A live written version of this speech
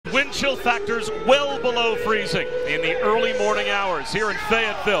Wind chill factors well below freezing in the early morning hours here in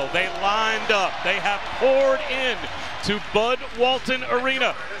Fayetteville. They lined up. They have poured in to Bud Walton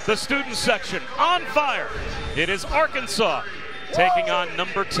Arena. The student section on fire. It is Arkansas taking on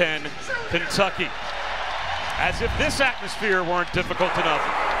number 10, Kentucky. As if this atmosphere weren't difficult enough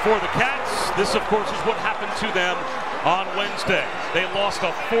for the Cats, this of course is what happened to them on Wednesday. They lost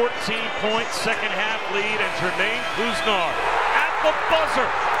a 14-point second half lead, and Jermaine Couisnard at the buzzer.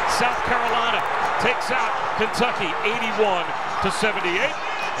 South Carolina takes out Kentucky 81-78.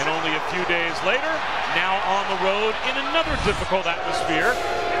 And only a few days later, now on the road in another difficult atmosphere.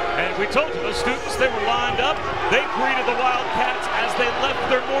 And we told you, those students, they were lined up. They greeted the Wildcats as they left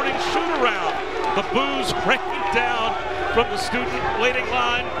their morning shoot-around. The boos raining down from the student waiting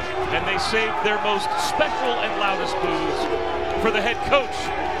line, and they saved their most special and loudest boos for the head coach.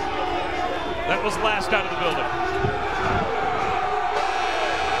 That was last out of the building.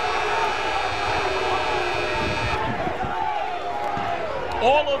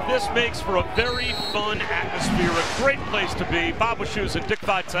 All of this makes for a very fun atmosphere, a great place to be. Bob Wischusen and Dick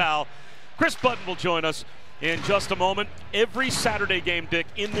Vitale. Chris Button will join us in just a moment. Every Saturday game, Dick,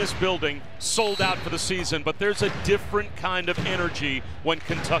 in this building, sold out for the season, but there's a different kind of energy when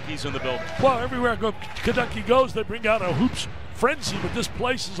Kentucky's in the building. Well, everywhere Kentucky goes, they bring out a hoops frenzy, but this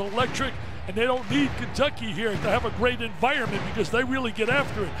place is electric. And they don't need Kentucky here to have a great environment because they really get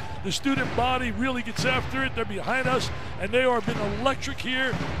after it. The student body really gets after it. They're behind us, and they are been electric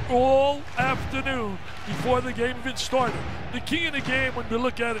here all afternoon before the game even started. The key in the game, when we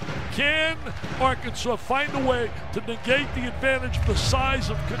look at it, can Arkansas find a way to negate the advantage of the size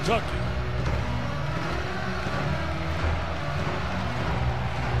of Kentucky?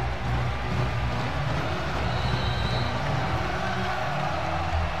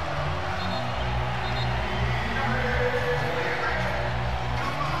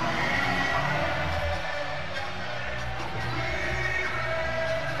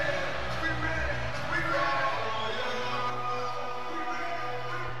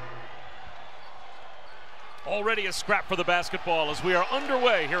 Already a scrap for the basketball as we are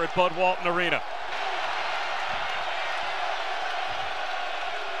underway here at Bud Walton Arena.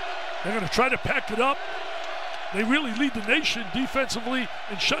 They're going to try to pack it up. They really lead the nation defensively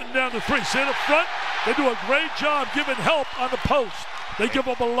in shutting down the three. See up front, they do a great job giving help on the post. They give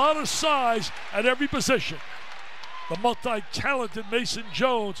them a lot of size at every position. The multi-talented Mason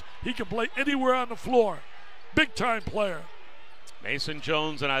Jones, he can play anywhere on the floor. Big-time player. Mason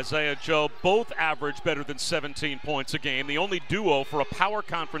Jones and Isaiah Joe both average better than 17 points a game. The only duo for a power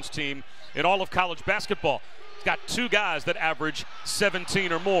conference team in all of college basketball. It's got two guys that average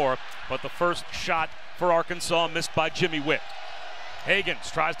 17 or more, but the first shot for Arkansas missed by Jimmy Witt.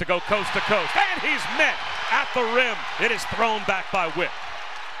 Hagans tries to go coast to coast, and he's met at the rim. It is thrown back by Witt.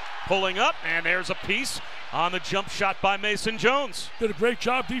 Pulling up, and there's a piece on the jump shot by Mason Jones. Did a great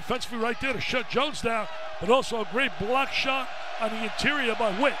job defensively right there to shut Jones down, but also a great block shot on the interior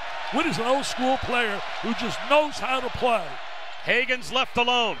by Witt. Witt is an old school player who just knows how to play. Hagans left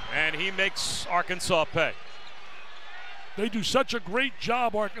alone, and he makes Arkansas pay. They do such a great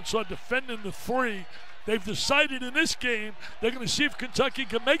job, Arkansas, defending the three. They've decided in this game they're going to see if Kentucky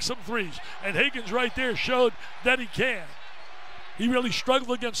can make some threes, and Hagans right there showed that he can. He really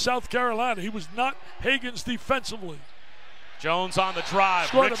struggled against South Carolina. He was not Hagans defensively. Jones on the drive.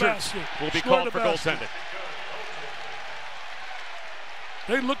 Scored Richards will be called for goaltending.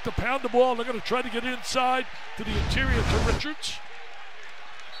 They look to pound the ball. They're going to try to get inside to the interior to Richards.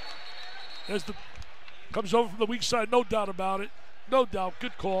 As the comes over from the weak side, no doubt about it. No doubt.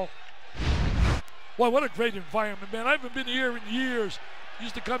 Good call. Boy, what a great environment, man. I haven't been here in years.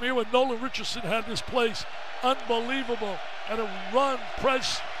 Used to come here when Nolan Richardson had this place. Unbelievable. And a run,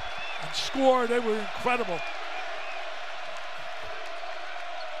 press, and score. They were incredible.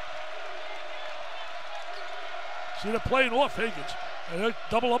 See, they're playing off Hagans. And they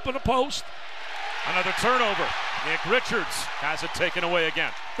double up in the post. Another turnover. Nick Richards has it taken away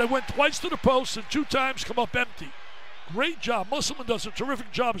again. They went twice to the post and 2 times come up empty. Great job. Musselman does a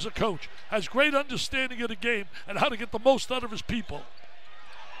terrific job as a coach. Has great understanding of the game and how to get the most out of his people.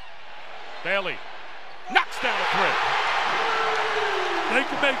 Bailey knocks down a three. They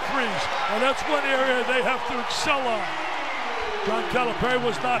can make threes, and that's one area they have to excel on. John Calipari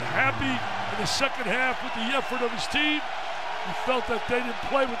was not happy in the second half with the effort of his team. He felt that they didn't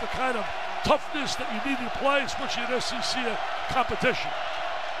play with the kind of toughness that you needed to play, especially in SEC competition.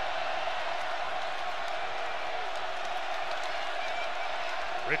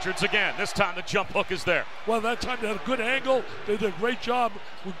 Richards again. This time the jump hook is there. Well, that time they had a good angle. They did a great job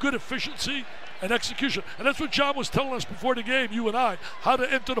with good efficiency and execution. And that's what John was telling us before the game, you and I, how to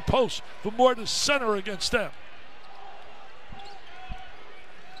enter the post for more to center against them.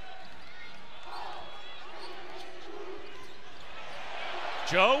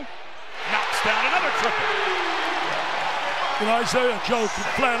 Joe knocks down another triple. And Isaiah Joe can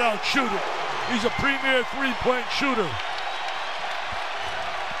flat out shoot it. He's a premier three-point shooter.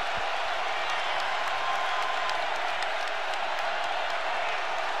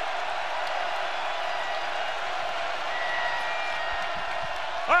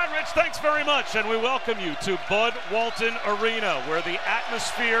 All right, Rich, thanks very much, and we welcome you to Bud Walton Arena, where the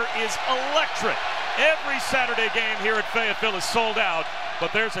atmosphere is electric. Every Saturday game here at Fayetteville is sold out,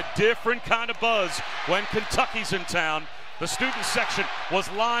 but there's a different kind of buzz when Kentucky's in town. The student section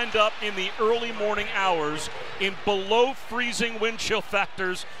was lined up in the early morning hours in below freezing wind chill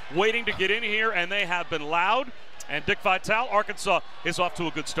factors, waiting to get in here, and they have been loud. And Dick Vitale, Arkansas is off to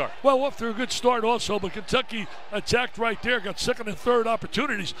a good start. Well, off to a good start also, but Kentucky attacked right there, got second and third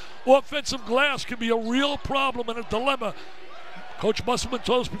opportunities. Offensive glass can be a real problem and a dilemma. Coach Musselman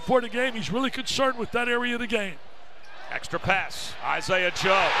told us before the game he's really concerned with that area of the game. Extra pass. Isaiah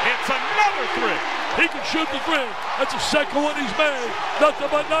Joe hits another three. He can shoot the three. That's the second one he's made. Nothing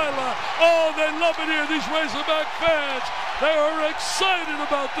but nylon. Oh, they love it here, these Razorback fans. They are excited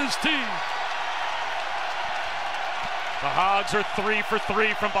about this team. The Hogs are 3 for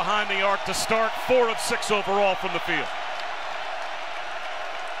 3 from behind the arc to start, 4 of 6 overall from the field.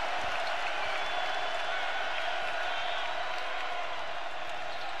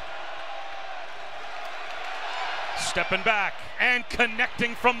 Stepping back and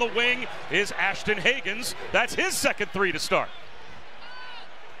connecting from the wing is Ashton Hagans. That's his second three to start.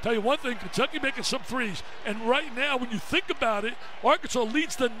 Tell you one thing, Kentucky making some threes. And right now, when you think about it, Arkansas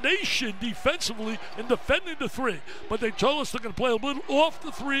leads the nation defensively in defending the three. But they told us they're going to play a little off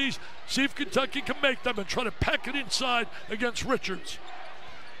the threes, see if Kentucky can make them and try to pack it inside against Richards.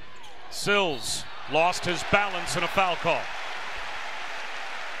 Sills lost his balance in a foul call.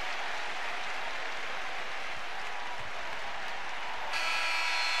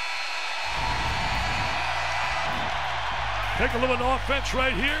 Take a look at the offense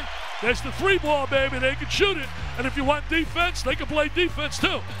right here. There's the three ball, baby. They can shoot it. And if you want defense, they can play defense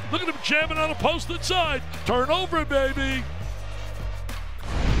too. Look at them jamming on a post inside. Turnover, baby.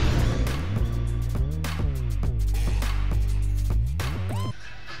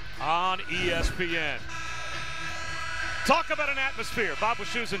 On ESPN. Talk about an atmosphere. Bob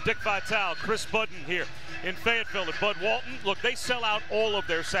Wischusen and Dick Vitale, Chris Budden here in Fayetteville at Bud Walton. Look, they sell out all of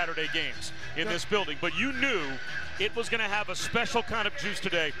their Saturday games in this building, but you knew it was going to have a special kind of juice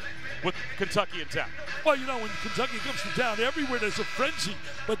today with Kentucky in town. Well, you know, when Kentucky comes to town, everywhere there's a frenzy.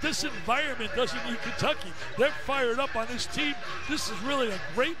 But this environment doesn't need Kentucky. They're fired up on this team. This is really a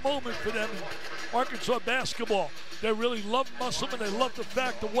great moment for them in Arkansas basketball. They really love Musselman. They love the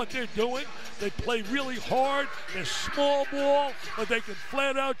fact of what they're doing. They play really hard. They're small ball, but they can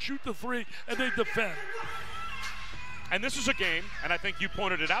flat out shoot the three, and they defend. And this is a game, and I think you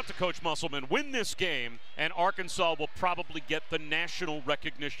pointed it out to Coach Musselman, win this game, and Arkansas will probably get the national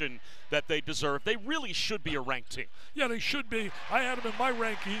recognition that they deserve. They really should be a ranked team. Yeah, they should be. I had them in my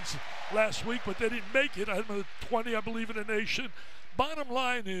rankings last week, but they didn't make it. I had them at 20, I believe, in the nation. Bottom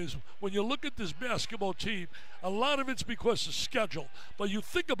line is, when you look at this basketball team, a lot of it's because of schedule. But you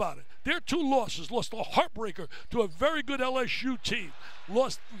think about it, their two losses, lost a heartbreaker to a very good LSU team.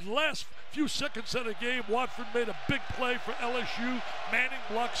 Lost the last few seconds of the game. Watford made a big play for LSU. Manning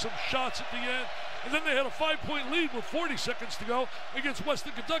blocked some shots at the end. And then they had a 5-point lead with 40 seconds to go against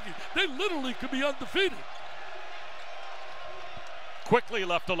Western Kentucky. They literally could be undefeated. Quickly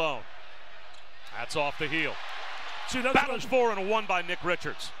left alone. That's off the heel. See, that's battles for and a one by Nick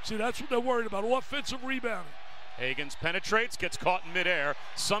Richards. See, that's what they're worried about, offensive rebounding. Hagans penetrates, gets caught in midair,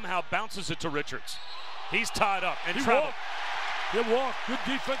 somehow bounces it to Richards. He's tied up and traveled. He walked. Good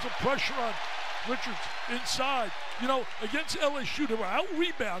defensive pressure on Richards inside. You know, against LSU, they were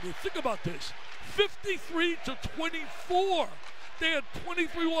out-rebounded. Think about this. 53-24. They had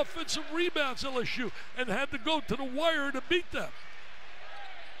 23 offensive rebounds, LSU, and had to go to the wire to beat them.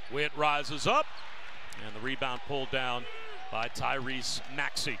 Witt rises up. And the rebound pulled down by Tyrese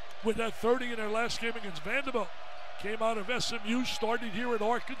Maxey. With that 30 in their last game against Vanderbilt. Came out of SMU, started here at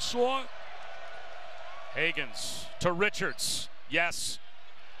Arkansas. Hagans to Richards. Yes.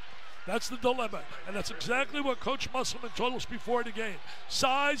 That's the dilemma. And that's exactly what Coach Musselman told us before the game.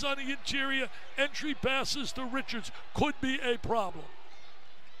 Size on the interior, entry passes to Richards could be a problem.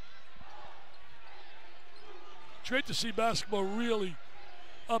 It's great to see basketball really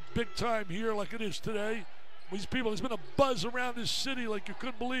up big time here like it is today. These people, there's been a buzz around this city like you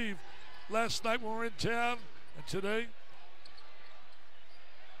couldn't believe last night when we were in town, and today.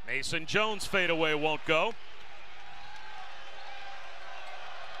 Mason Jones fadeaway won't go.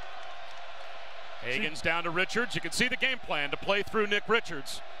 Hagan's down to Richards. You can see the game plan to play through Nick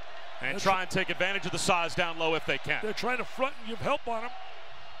Richards and try and take advantage of the size down low if they can. They're trying to front and give help on him.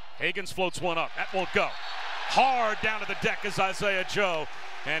 Hagan's floats one up. That won't go. Hard down to the deck is Isaiah Joe,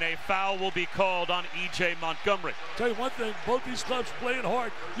 and a foul will be called on E.J. Montgomery. Tell you one thing, both these clubs playing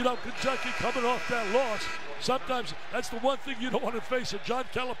hard. You know, Kentucky coming off that loss. Sometimes that's the one thing you don't want to face, a John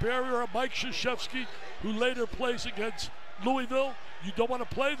Calipari or a Mike Krzyzewski, who later plays against Louisville. You don't want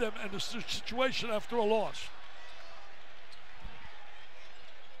to play them in this situation after a loss.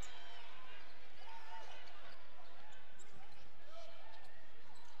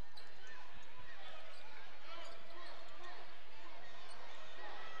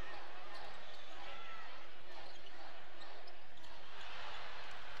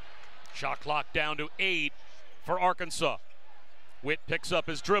 Shot clock down to 8 for Arkansas. Witt picks up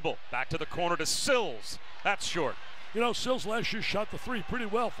his dribble. Back to the corner to Sills. That's short. You know, Sills last year shot the three pretty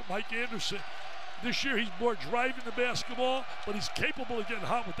well for Mike Anderson. This year he's more driving the basketball, but he's capable of getting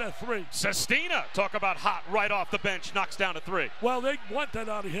hot with that three. Sestina, talk about hot right off the bench, knocks down a 3. Well, they want that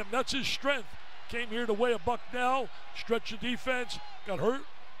out of him. That's his strength. Came here to weigh a buck now, stretch the defense, got hurt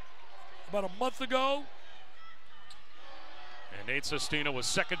about a month ago. And Nate Sestina was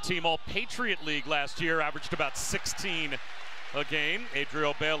second team All-Patriot League last year, averaged about 16 a game.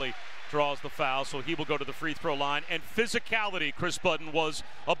 Adriel Bailey draws the foul, so he will go to the free throw line. And physicality, Chris Budden, was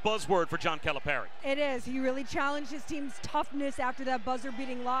a buzzword for John Calipari. It is. He really challenged his team's toughness after that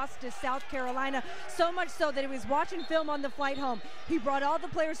buzzer-beating loss to South Carolina, so much so that he was watching film on the flight home. He brought all the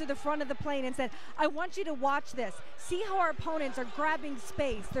players to the front of the plane and said, I want you to watch this. See how our opponents are grabbing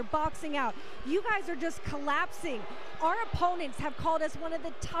space. They're boxing out. You guys are just collapsing. Our opponents have called us one of the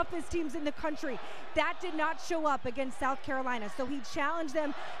toughest teams in the country. That did not show up against South Carolina, so he challenged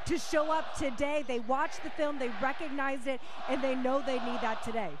them to show up today. They watched the film, they recognized it, and they know they need that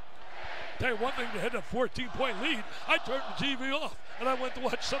today. Tell you one thing, they had a 14-point lead. I turned the TV off and I went to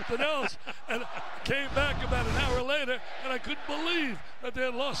watch something else and came back about an hour later and I couldn't believe that they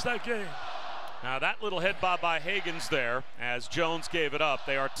had lost that game. Now that little head bob by Hagan's there as Jones gave it up.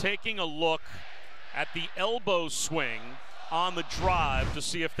 They are taking a look at the elbow swing on the drive to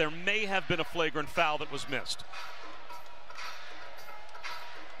see if there may have been a flagrant foul that was missed.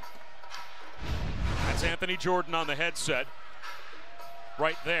 That's Anthony Jordan on the headset.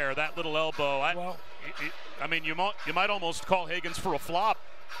 Right there, that little elbow. I mean, you might almost call Hagan's for a flop.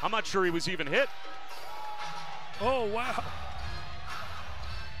 I'm not sure he was even hit. Oh, wow.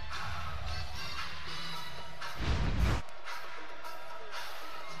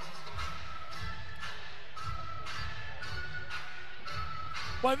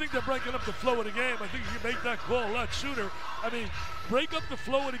 Well, I think they're breaking up the flow of the game. I think you can make that call a lot sooner. I mean, break up the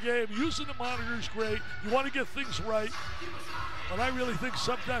flow of the game. Using the monitor is great. You want to get things right. But I really think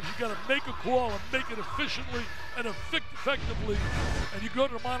sometimes you got to make a call and make it efficiently and effectively. And you go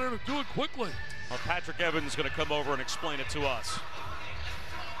to the monitor and do it quickly. Well, Patrick Evans is going to come over and explain it to us.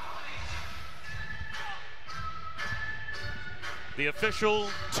 The official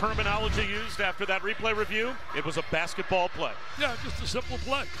terminology used after that replay review, it was a basketball play. Yeah, just a simple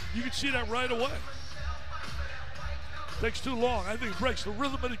play. You can see that right away. Takes too long. I think it breaks the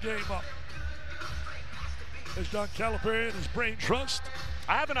rhythm of the game up. As John Calipari and his brain trust.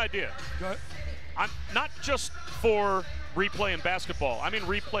 I have an idea. Go ahead. I'm not just for replay in basketball. I mean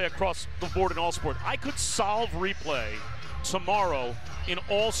replay across the board in all sports. I could solve replay tomorrow in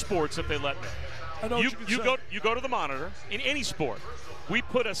all sports if they let me. I know You go to the monitor in any sport. We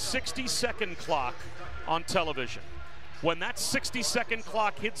put a 60-second clock on television. When that 60-second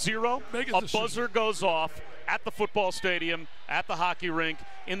clock hits zero, a buzzer goes off at the football stadium, at the hockey rink,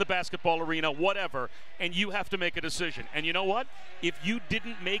 in the basketball arena, whatever, and you have to make a decision. And you know what? If you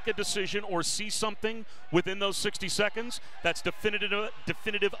didn't make a decision or see something within those 60 seconds that's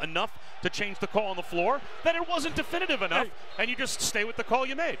definitive enough to change the call on the floor, then it wasn't definitive enough, and you just stay with the call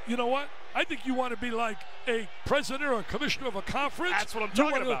you made. You know what? I think you want to be like a president or a commissioner of a conference. That's what I'm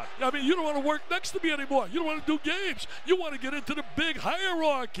talking about. I mean, you don't want to work next to me anymore. You don't want to do games. You want to get into the big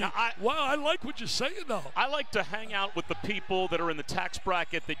hierarchy. Now, wow, I like what you're saying, though. I like to hang out with the people that are in the tax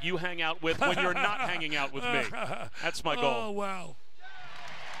bracket that you hang out with when you're not hanging out with me. That's my goal. Oh, wow.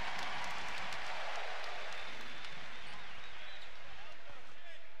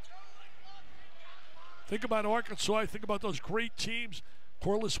 Think about Arkansas. I think about those great teams.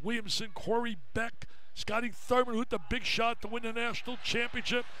 Corliss Williamson, Corey Beck, Scotty Thurman, who hit the big shot to win the national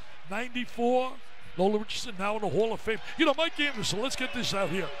championship, 94. Nolan Richardson now in the Hall of Fame. You know, Mike Anderson, let's get this out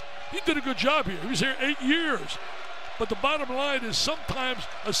here. He did a good job here. He was here 8 years. But the bottom line is sometimes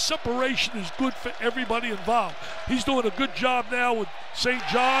a separation is good for everybody involved. He's doing a good job now with St.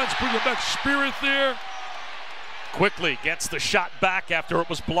 John's, bringing back spirit there. Quickly gets the shot back after it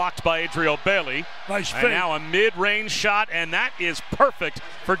was blocked by Adriel Bailey. Nice fake. And now a mid-range shot, and that is perfect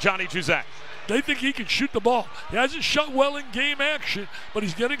for Johnny Juzang. They think he can shoot the ball. He hasn't shot well in game action, but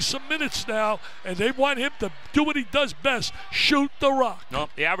he's getting some minutes now, and they want him to do what he does best, shoot the rock. No,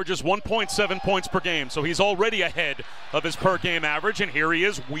 the average is 1.7 points per game, so he's already ahead of his per-game average, and here he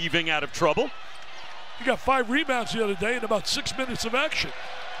is weaving out of trouble. He got 5 rebounds the other day in about 6 minutes of action.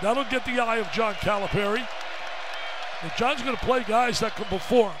 That'll get the eye of John Calipari. And John's going to play guys that can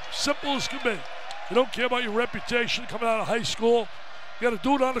perform. Simple as can be. You don't care about your reputation coming out of high school. You got to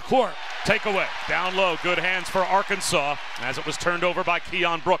do it on the court. Takeaway. Down low. Good hands for Arkansas as it was turned over by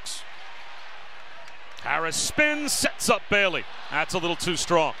Keon Brooks. Harris spins, sets up Bailey. That's a little too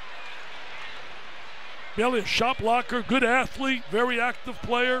strong. Bailey, a shot blocker, good athlete, very active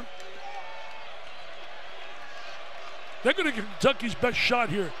player. They're going to get Kentucky's best shot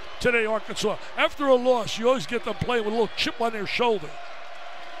here today, Arkansas. After a loss, you always get them playing with a little chip on their shoulder.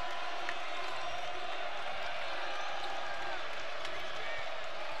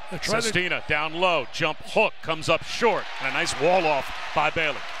 Sestina down low, jump hook, comes up short, and a nice wall off by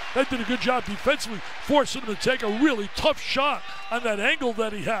Bailey. They did a good job defensively, forcing him to take a really tough shot on that angle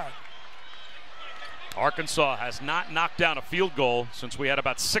that he had. Arkansas has not knocked down a field goal since we had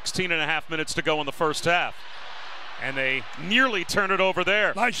about 16 and a half minutes to go in the first half. And they nearly turn it over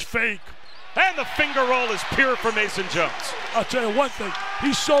there. Nice fake. And the finger roll is pure for Mason Jones. I'll tell you one thing,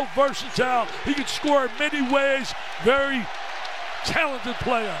 he's so versatile. He can score in many ways. Very talented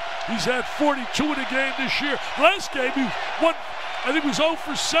player. He's had 42 in a game this year. Last game, he won, I think he was 0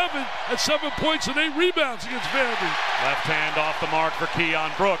 for 7 at 7 points and 8 rebounds against Vandy. Left hand off the mark for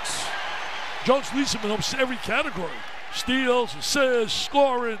Keon Brooks. Jones leads him in almost every category. Steals, assists,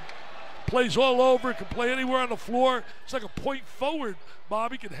 scoring, plays all over, can play anywhere on the floor. It's like a point forward.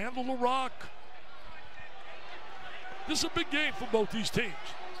 Bobby can handle the rock. This is a big game for both these teams.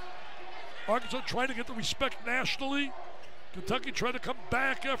 Arkansas trying to get the respect nationally. Kentucky trying to come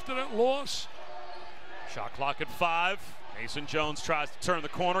back after that loss. Shot clock at 5. Mason Jones tries to turn the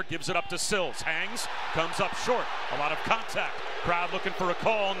corner, gives it up to Sills. Hangs, comes up short. A lot of contact. Crowd looking for a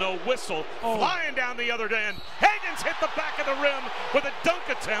call, no whistle. Flying down the other end. Higgins hit the back of the rim with a dunk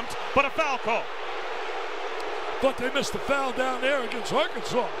attempt, but a foul call. Thought they missed the foul down there against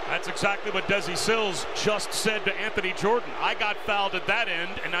Arkansas. That's exactly what Desi Sills just said to Anthony Jordan. I got fouled at that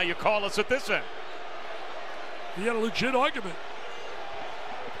end, and now you call us at this end. He had a legit argument.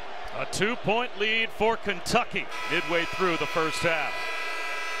 A 2-point lead for Kentucky midway through the first half.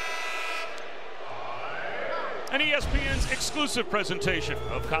 And ESPN's exclusive presentation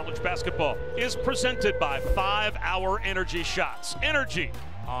of college basketball is presented by 5 Hour Energy Shots. Energy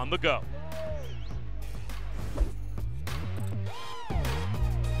on the go.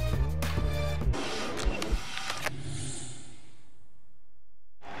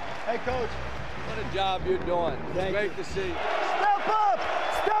 Hey, Coach, what a job you're doing. Great to see. Step up!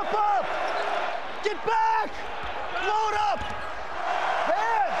 Step up! Get back! Load up!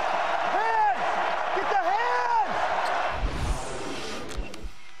 Hands! Hands! Get the hands!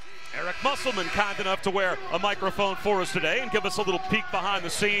 Eric Musselman kind enough to wear a microphone for us today and give us a little peek behind the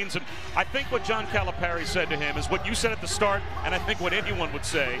scenes. And I think what John Calipari said to him is what you said at the start, and I think what anyone would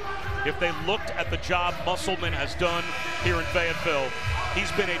say if they looked at the job Musselman has done here in Fayetteville.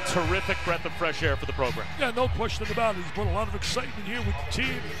 He's been a terrific breath of fresh air for the program. Yeah, no question about it. He's brought a lot of excitement here with the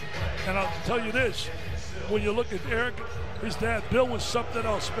team. And I'll tell you this, when you look at Eric, his dad, Bill, was something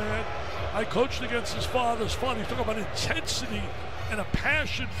else, man. I coached against his father. His father, he's talking about intensity and a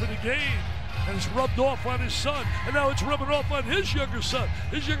passion for the game. And it's rubbed off on his son. And now it's rubbing off on his younger son.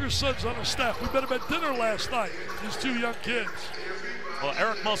 His younger son's on the staff. We met him at dinner last night, his 2 young kids. Well,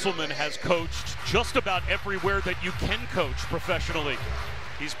 Eric Musselman has coached just about everywhere that you can coach professionally.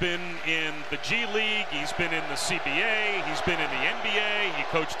 He's been in the G League, he's been in the CBA, he's been in the NBA, he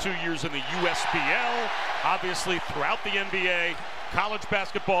coached 2 years in the USBL, obviously throughout the NBA, college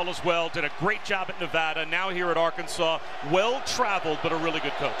basketball as well, did a great job at Nevada, now here at Arkansas, well-traveled, but a really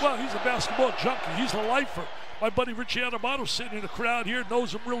good coach. Well, he's a basketball junkie, he's a lifer. My buddy Richie Adamato sitting in the crowd here,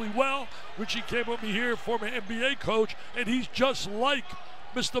 knows him really well. Richie came with me here, former NBA coach, and he's just like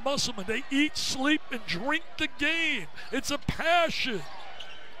Mr. Musselman. They eat, sleep, and drink the game. It's a passion.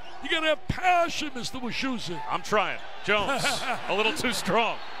 You got to have passion, Mr. Wischusen. I'm trying. Jones, a little too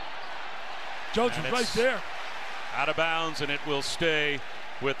strong. Jones is right there. Out of bounds, and it will stay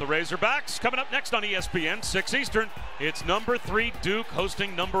with the Razorbacks. Coming up next on ESPN, 6 Eastern, it's number 3 Duke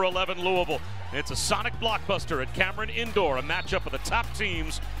hosting number 11 Louisville. It's a sonic blockbuster at Cameron Indoor, a matchup of the top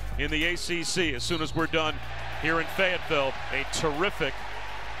teams in the ACC. As soon as we're done here in Fayetteville, a terrific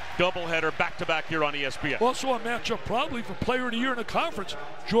doubleheader back-to-back here on ESPN. Also a matchup probably for Player of the Year in the conference.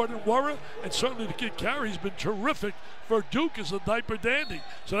 Jordan Nwora, and certainly the kid Carey's been terrific for Duke as a diaper dandy.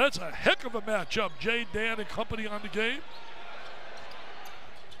 So that's a heck of a matchup. Jay, Dan, and company on the game.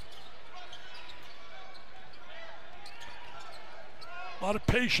 A lot of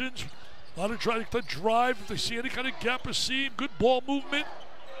patience, a lot of trying to drive if they see any kind of gap or seam. Good ball movement.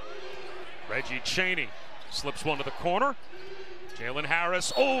 Reggie Chaney slips one to the corner. Jalen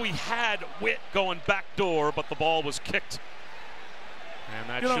Harris, he had Witt going back door, but the ball was kicked. And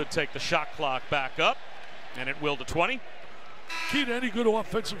that should take the shot clock back up, and it will to 20. Key to any good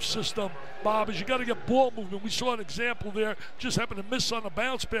offensive system, Bob, is you got to get ball movement. We saw an example there, just happened to miss on a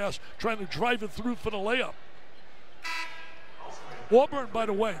bounce pass, trying to drive it through for the layup. Auburn, by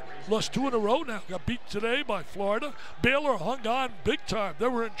the way, lost 2 in a row now. Got beat today by Florida. Baylor hung on big time. They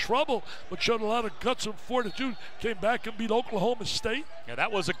were in trouble, but showed a lot of guts and fortitude. Came back and beat Oklahoma State. Yeah, that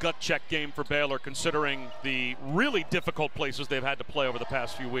was a gut check game for Baylor, considering the really difficult places they've had to play over the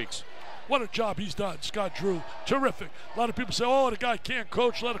past few weeks. What a job he's done, Scott Drew. Terrific. A lot of people say, the guy can't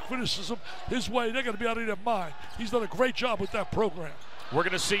coach. A lot of criticism his way. They're going to be out of their mind. He's done a great job with that program. We're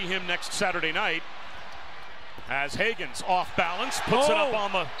going to see him next Saturday night as Hagens off balance, puts it up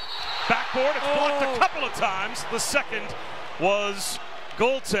on the backboard. It's blocked a couple of times. The second was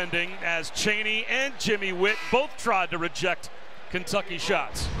goaltending as Chaney and Jimmy Witt both tried to reject Kentucky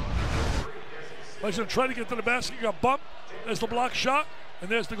shots. He's going to try to get to the basket. He got bumped. There's the block shot, and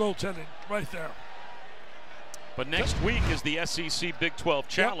there's the goaltending right there. But next week is the SEC Big 12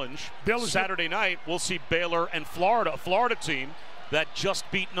 Challenge. Yep. Saturday night, we'll see Baylor and Florida. A Florida team that just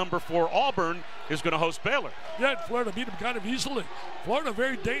beat number 4 Auburn is going to host Baylor. Yeah, Florida beat them kind of easily. Florida, a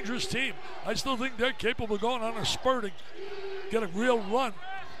very dangerous team. I still think they're capable of going on a spurt and get a real run.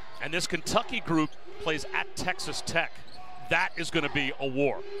 And this Kentucky group plays at Texas Tech. That is going to be a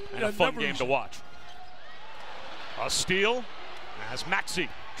war and a fun game to watch. A steal as Maxey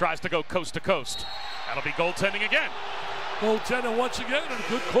tries to go coast to coast. That'll be goaltending again. Goaltending once again, and a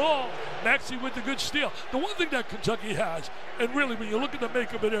good call. Maxey with the good steal. The one thing that Kentucky has, and really when you look at the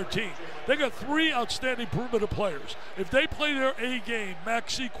makeup of their team, they got 3 outstanding perimeter players. If they play their A game,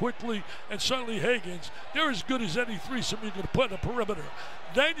 Maxey, Quickly, and certainly Hagens, they're as good as any threesome you can put in a perimeter.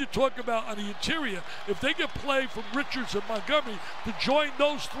 Then you talk about on the interior, if they get play from Richards and Montgomery to join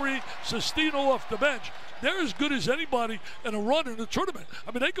those 3, Sestino off the bench, they're as good as anybody in a run in the tournament.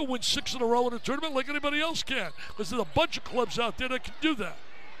 I mean, they can win 6 in a row in a tournament like anybody else can, because there's a bunch of clubs out there that can do that.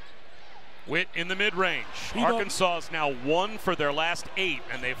 Witt in the mid-range. Arkansas is now 1 for their last 8,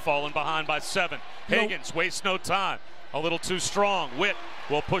 and they've fallen behind by 7. Hagens wastes no time. A little too strong. Witt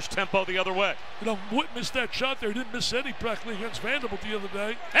will push tempo the other way. Witt missed that shot there. He didn't miss any practically against Vanderbilt the other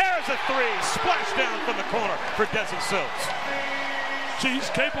day. There's a 3. Splash down from the corner for Desi Sills. See, he's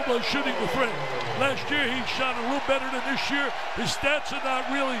capable of shooting the 3. Last year, he shot a little better than this year. His stats are not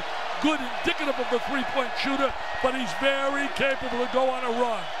really good, indicative of a three-point shooter, but he's very capable of going on a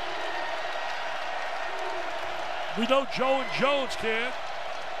run. We know Joe and Jones can.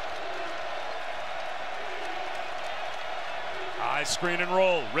 High screen and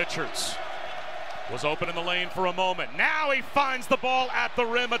roll. Richards was open in the lane for a moment. Now he finds the ball at the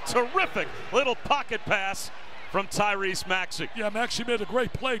rim. A terrific little pocket pass from Tyrese Maxey. Yeah, Maxey made a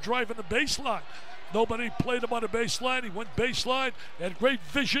great play driving the baseline. Nobody played him on the baseline. He went baseline, had great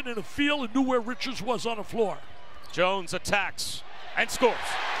vision in the field, and knew where Richards was on the floor. Jones attacks and scores.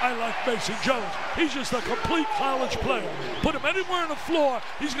 I like Mason Jones. He's just a complete college player. Put him anywhere on the floor,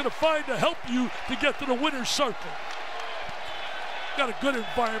 he's going to find to help you to get to the winner's circle. Got a good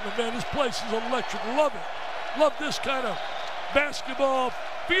environment, man. This place is electric. Love it. Love this kind of basketball.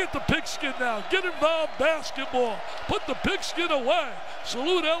 Be at the pigskin now. Get involved basketball. Put the pigskin away.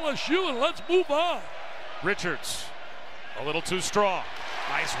 Salute LSU and let's move on. Richards, a little too strong.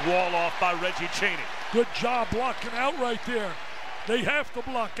 Nice wall off by Reggie Chaney. Good job blocking out right there. They have to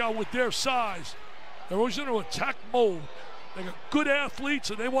block out with their size. They're always in an attack mode. They got good athletes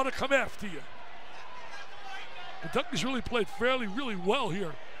and they want to come after you. Kentucky's really played really well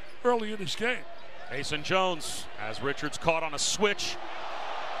here early in this game. Mason Jones has Richards caught on a switch.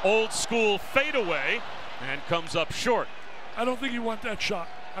 Old school fadeaway and comes up short. I don't think he want that shot.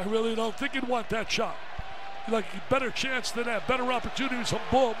 I really don't think he'd want that shot. Like a better chance than that, better opportunity with some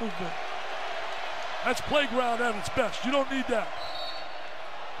ball movement. That's playground at its best. You don't need that.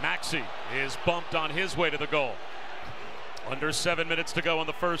 Maxey is bumped on his way to the goal. Under 7 minutes to go in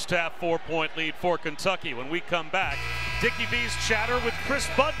the first half, 4-point lead for Kentucky. When we come back, Dickie V's chatter with Chris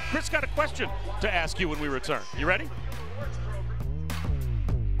Budd. Chris got a question to ask you when we return. You ready?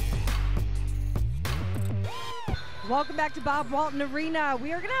 Welcome back to Bob Walton Arena.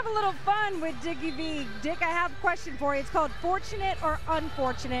 We are going to have a little fun with Dickie V. Dick, I have a question for you. It's called Fortunate or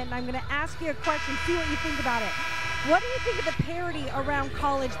Unfortunate, and I'm going to ask you a question, see what you think about it. What do you think of the parity around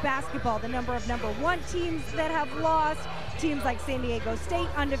college basketball? The number of #1 teams that have lost, teams like San Diego State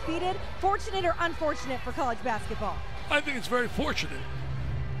undefeated. Fortunate or unfortunate for college basketball? I think it's very fortunate.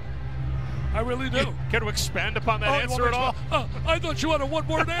 I really do. Care to expand upon that answer at all? I thought you wanted a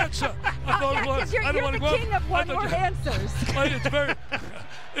one-word answer. I thought you're the king of one-word answers.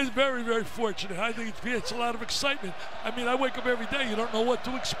 It's very, very fortunate. I think it creates a lot of excitement. I mean, I wake up every day, you don't know what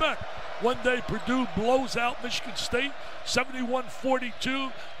to expect. One day, Purdue blows out Michigan State,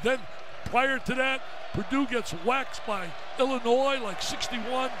 71-42. Then, prior to that, Purdue gets waxed by Illinois, like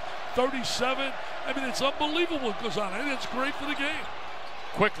 61-37. I mean, it's unbelievable what goes on. I think it's great for the game.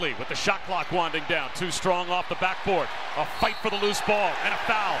 Quickly, with the shot clock winding down, too strong off the backboard. A fight for the loose ball, and a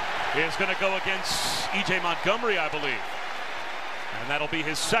foul is going to go against E.J. Montgomery, I believe. And that'll be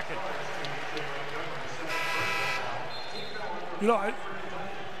his second.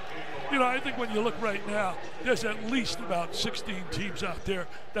 I think when you look right now, there's at least about 16 teams out there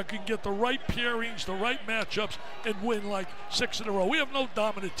that can get the right pairings, the right matchups, and win like 6 in a row. We have no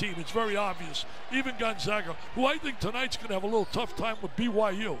dominant team. It's very obvious. Even Gonzaga, who I think tonight's going to have a little tough time with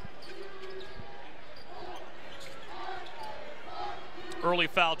BYU. Early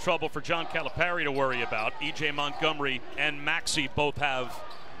foul trouble for John Calipari to worry about. E.J. Montgomery and Maxey both have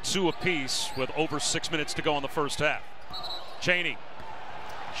 2 apiece with over 6 minutes to go in the first half. Chaney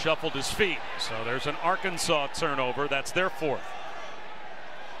shuffled his feet, so there's an Arkansas turnover. That's their 4th.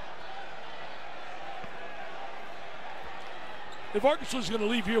 If Arkansas is going to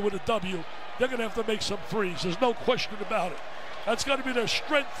leave here with a W, they're going to have to make some threes. There's no question about it. That's got to be their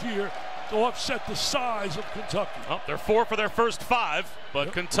strength here to offset the size of Kentucky. Well, they're 4 for their first 5,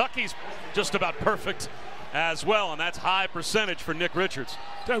 but Kentucky's just about perfect as well, and that's high percentage for Nick Richards.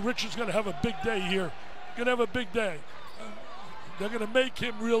 Richards is going to have a big day here. Going to have a big day. They're going to make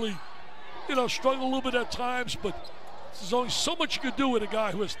him really, struggle a little bit at times, but there's only so much you can do with a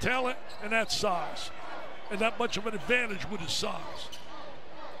guy who has talent and that size, and that much of an advantage with his size.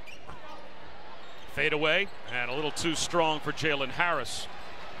 Fade away, and a little too strong for Jalen Harris.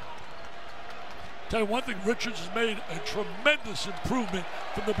 Tell you one thing, Richards has made a tremendous improvement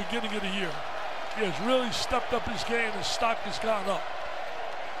from the beginning of the year. He has really stepped up his game. His stock has gone up.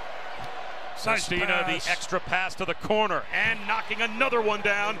 Sestina, the extra pass to the corner, and knocking another one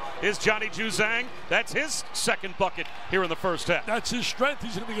down is Johnny Juzang. That's his second bucket here in the first half. That's his strength.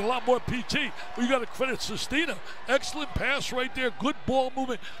 He's going to get a lot more PT. But you got to credit Sestina. Excellent pass right there. Good ball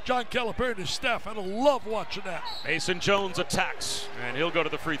movement. John Calipari and his staff. I love watching that. Mason Jones attacks, and he'll go to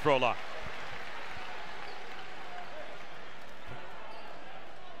the free throw line.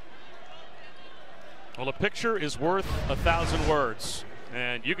 Well, a picture is worth 1,000 words.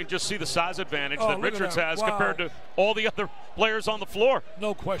 And you can just see the size advantage that Richards has compared to all the other players on the floor.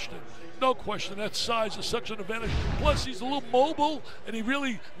 No question. No question. That size is such an advantage. Plus, he's a little mobile, and he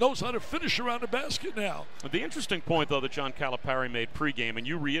really knows how to finish around the basket now. The interesting point, though, that John Calipari made pregame, and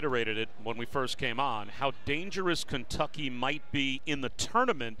you reiterated it when we first came on, how dangerous Kentucky might be in the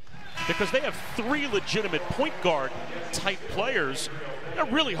tournament because they have 3 legitimate point guard type players. They're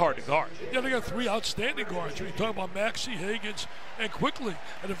really hard to guard. Yeah, they got 3 outstanding guards. You're talking about Maxey, Hagans, and Quickly.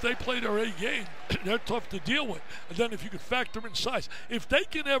 And if they play their A game, they're tough to deal with. And then if you could factor in size, if they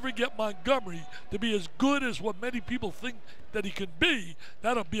can ever get Montgomery to be as good as what many people think that he can be,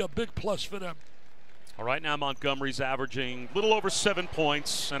 that'll be a big plus for them. All right, now Montgomery's averaging a little over 7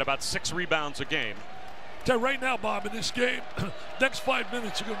 points and about 6 rebounds a game. Right now, Bob, in this game, next 5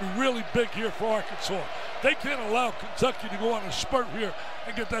 minutes are going to be really big here for Arkansas. They can't allow Kentucky to go on a spurt here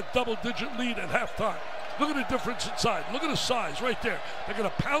and get that double-digit lead at halftime. Look at the difference inside. Look at the size right there. They're going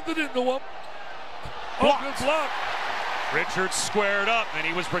to pound it into him. Blocked. Good block. Richards squared up, and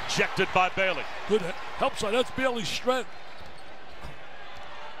he was rejected by Bailey. Good help side. That's Bailey's strength.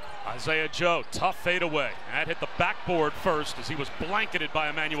 Isaiah Joe, tough fade away. That hit the backboard first as he was blanketed by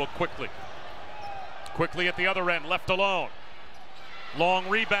Emmanuel Quickly. Quickly at the other end, left alone. Long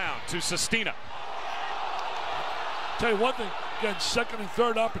rebound to Sestina. Tell you one thing, again, second and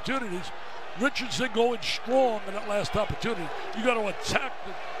third opportunities. Richardson going strong in that last opportunity. You got to attack.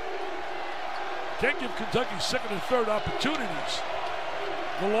 Can't give Kentucky second and third opportunities.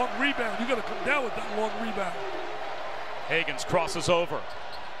 The long rebound, you got to come down with that long rebound. Hagans crosses over.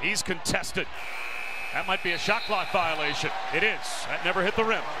 He's contested. That might be a shot clock violation. It is. That never hit the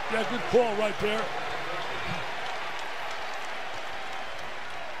rim. Yeah, good call right there.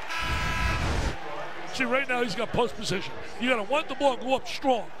 See, right now he's got post position. You got to want the ball and go up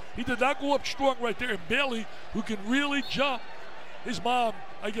strong. He did not go up strong right there. And Bailey, who can really jump, his mom,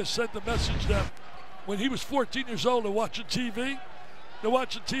 I guess, sent the message that when he was 14 years old, they're watching TV,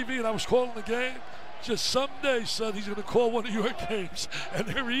 and I was calling the game. Just someday, son, he's going to call one of your games. And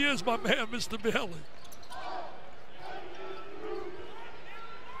there he is, my man, Mr. Bailey.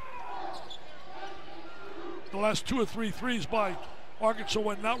 The last 2 or 3 threes by Arkansas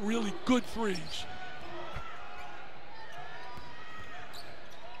were not really good threes.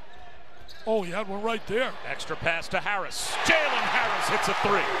 Oh, he had one right there. Extra pass to Harris. Jalen Harris hits a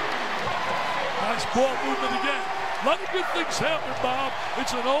 3. Nice ball movement again. A lot of good things happening, Bob.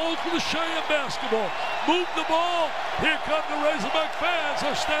 It's an old cliche in basketball. Move the ball. Here come the Razorback fans.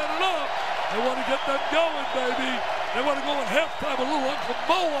 They're standing up. They want to get them going, baby. They want to go in halftime a little Uncle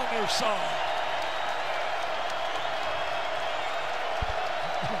Mo on their side.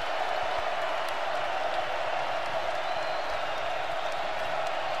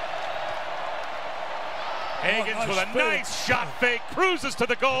 Higgins with a nice shot fake, cruises to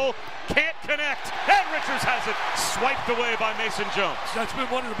the goal, can't connect, and Richards has it swiped away by Mason Jones. That's been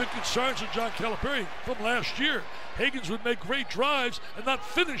one of the big concerns of John Calipari from last year. Higgins would make great drives and not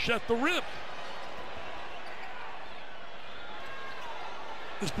finish at the rim.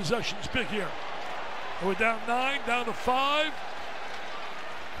 This possession is big here. We're down 9, down to 5.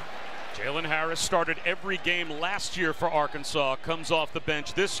 Jalen Harris started every game last year for Arkansas, comes off the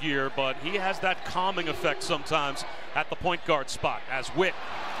bench this year, but he has that calming effect sometimes at the point guard spot as Witt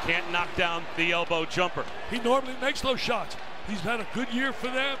can't knock down the elbow jumper. He normally makes those shots. He's had a good year for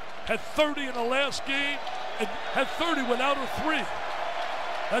them, had 30 in the last game, and had 30 without a 3.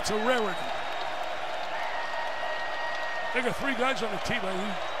 That's a rarity. They got 3 guys on the team,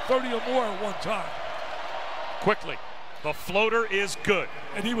 30 or more at one time. Quickly. The floater is good.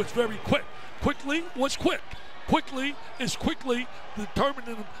 And he was very quick. Quickly was quick. Quickly is quickly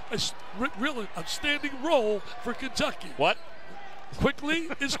determining a really outstanding role for Kentucky. What? Quickly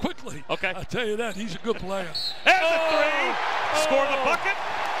is quickly. Okay. I'll tell you that. He's a good player. There's a 3. Score the bucket.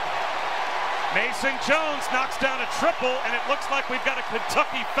 Mason Jones knocks down a triple, and it looks like we've got a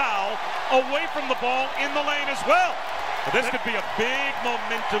Kentucky foul away from the ball in the lane as well. This could be a big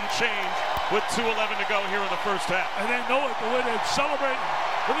momentum change with 2:11 to go here in the first half. And they know it, the way they're celebrating.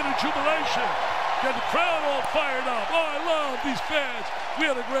 Look at the jubilation. Got the crowd all fired up. Oh, I love these fans. We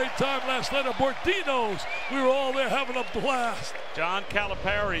had a great time last night at Bortino's. We were all there having a blast. John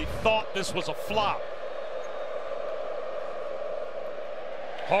Calipari thought this was a flop.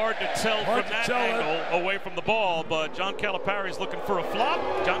 Hard to tell from that angle away from the ball, but John Calipari's looking for a flop.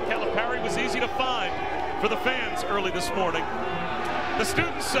 John Calipari was easy to find for the fans early this morning. The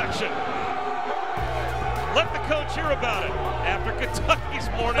student section. Let the coach hear about it. After Kentucky's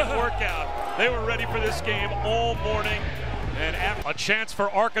morning workout, they were ready for this game all morning. And a chance for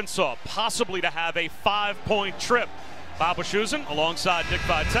Arkansas possibly to have a 5-point trip. Bob Wischusen alongside Dick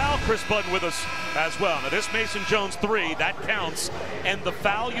Vitale, Chris Budden with us as well. Now this Mason Jones 3, that counts, and the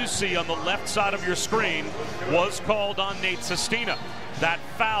foul you see on the left side of your screen was called on Nate Sestina. That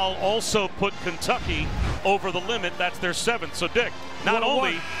foul also put Kentucky over the limit. That's their 7th. So Dick, not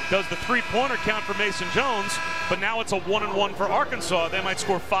only does the 3-pointer count for Mason Jones, but now it's a 1-and-1 for Arkansas. They might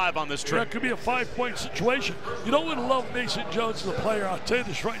score 5 on this trip. That could be a 5-point situation. You know what I love Mason Jones as a player? I'll tell you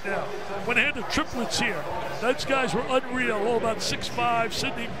this right now. When they had the triplets here, those guys were unreal. All about 6'5".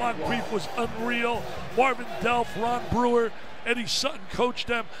 Sidney Moncrief was unreal. Marvin Delph, Ron Brewer, Eddie Sutton coached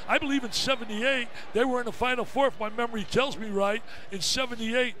them. I believe in 78, they were in the Final Four, if my memory tells me right, in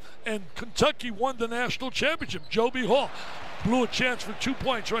 78, and Kentucky won the national championship. Joby Hall blew a chance for 2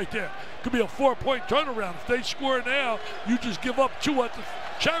 points right there. Could be a 4-point turnaround. If they score now, you just give up 2 at the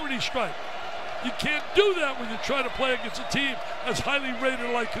charity stripe. You can't do that when you try to play against a team as highly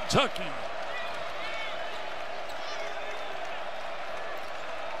rated like Kentucky.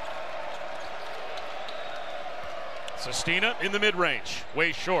 Sestina in the mid-range,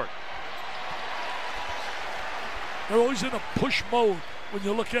 way short. They're always in a push mode when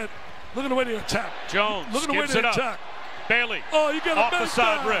you look at the way they attack. Jones look at the way gives they it up. attack. Bailey you gotta off make the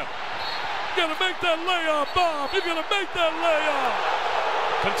side that. rim. You gotta make that layup, Bob. You gotta make that layup.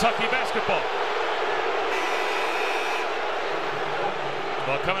 Kentucky basketball.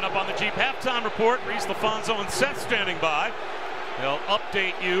 Well, coming up on the Jeep halftime report, Reese LaFonso and Seth standing by. They'll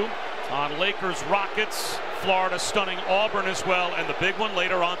update you on Lakers, Rockets, Florida stunning Auburn as well, and the big one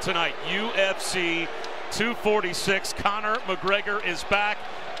later on tonight, UFC 246. Conor McGregor is back.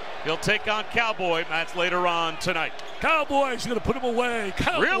 He'll take on Cowboy. That's later on tonight. Cowboy's going to put him away.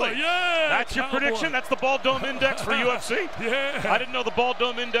 Cowboy, Really? yeah. That's your prediction? That's the Ball Dome Index for UFC? Yeah. I didn't know the Ball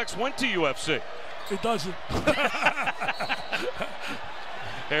Dome Index went to UFC. It doesn't.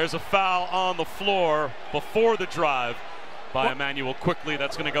 There's a foul on the floor before the drive by Emmanuel Quickly.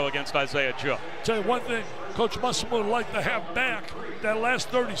 That's going to go against Isaiah Joe. Tell you one thing, Coach Musselman would like to have back that last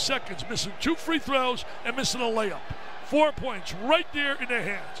 30 seconds, missing 2 free throws and missing a layup. 4 points right there in their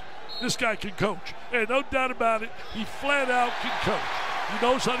hands. This guy can coach. Hey, no doubt about it. He flat out can coach. He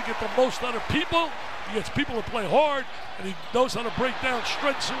knows how to get the most out of people. He gets people to play hard, and he knows how to break down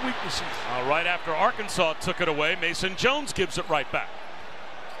strengths and weaknesses. Right after Arkansas took it away, Mason Jones gives it right back.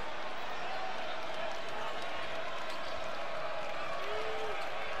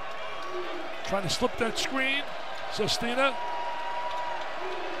 Trying to slip that screen. Sestina.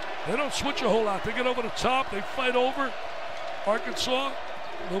 They don't switch a whole lot. They get over the top. They fight over. Arkansas.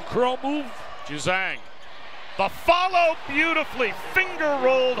 Little curl move. Juzang. The follow beautifully. Finger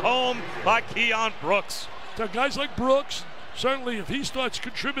rolled home by Keon Brooks. To guys like Brooks, certainly if he starts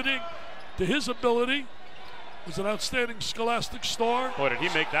contributing to his ability, was an outstanding scholastic star. Boy, did he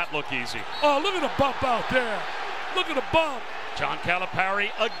make that look easy. Oh, look at the bump out there. Look at the bump. John Calipari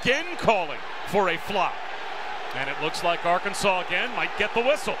again calling for a flop. And it looks like Arkansas again might get the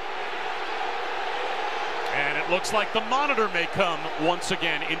whistle. And it looks like the monitor may come once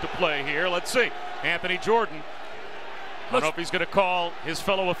again into play here. Let's see. Anthony Jordan. I don't know if he's going to call his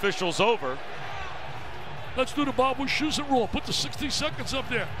fellow officials over. Let's do the Bob Wischusen rule. Put the 60 seconds up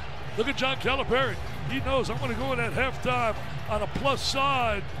there. Look at John Calipari. He knows I'm going to go in at halftime on a plus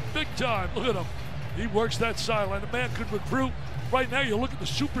side. Big time. Look at him. He works that sideline. The man could recruit. Right now, you look at the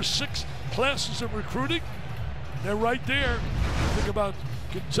Super 6 classes in recruiting. They're right there. Think about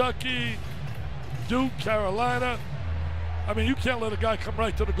Kentucky, Duke, Carolina. I mean, you can't let a guy come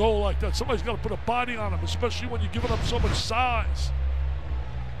right to the goal like that. Somebody's got to put a body on him, especially when you're giving up so much size.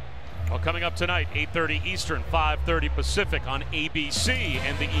 Well, coming up tonight, 8:30 Eastern, 5:30 Pacific on ABC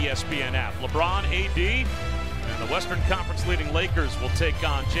and the ESPN app. LeBron, AD, and the Western Conference leading Lakers will take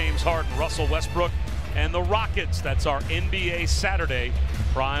on James Harden, Russell Westbrook, and the Rockets. That's our NBA Saturday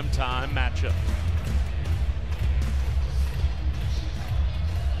primetime matchup.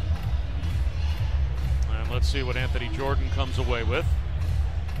 And let's see what Anthony Jordan comes away with.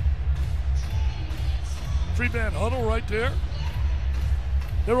 3-man huddle right there.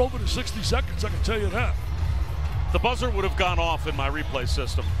 They're over to 60 seconds, I can tell you that. The buzzer would have gone off in my replay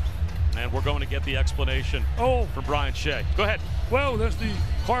system. And we're going to get the explanation from Brian Shea. Go ahead. Well, there's the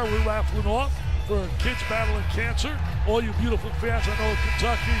car we raffling off for kids battling cancer. All you beautiful fans I know in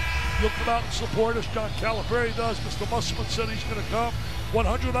Kentucky, you'll come out and support us. John Calipari does. Mr. Musselman said he's going to come.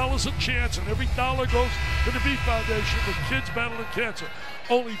 $100 a chance, and every dollar goes to the V Foundation for kids battling cancer.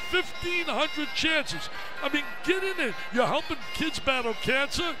 Only 1,500 chances. I mean, get in it. You're helping kids battle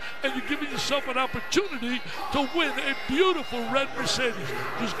cancer, and you're giving yourself an opportunity to win a beautiful red Mercedes.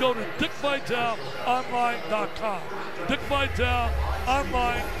 Just go to DickVitaleOnline.com.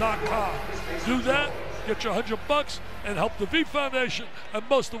 DickVitaleOnline.com. Do that. Get your $100 and help the V Foundation, and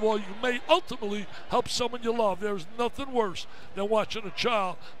most of all, you may ultimately help someone you love. There is nothing worse than watching a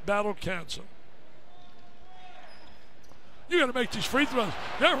child battle cancer. You got to make these free throws.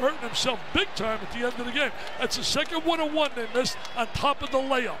 They're hurting themselves big time at the end of the game. That's the second one-on-one they missed on top of the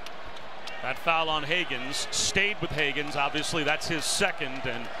layup. That foul on Higgins stayed with Higgins. Obviously, that's his second,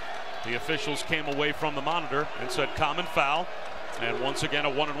 and the officials came away from the monitor and said common foul. And once again, a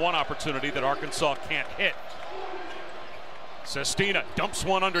one-on-one opportunity that Arkansas can't hit. Sestina dumps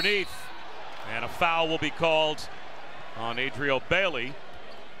one underneath. And a foul will be called on Adrio Bailey.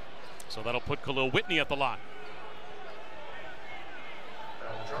 So that'll put Khalil Whitney at the line.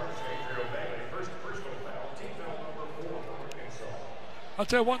 I'll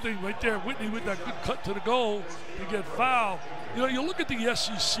tell you one thing right there, Whitney with that good cut to the goal to get fouled. You know, you look at the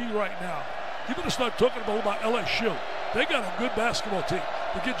SEC right now. You're going to start talking about LSU. They got a good basketball team.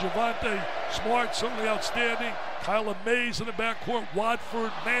 They get Javonte Smart, certainly outstanding. Kyler Mays in the backcourt.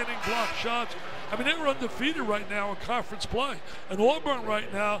 Watford, Manning block shots. I mean, they're undefeated right now in conference play. And Auburn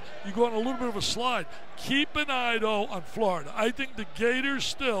right now, you go on a little bit of a slide. Keep an eye, though, on Florida. I think the Gators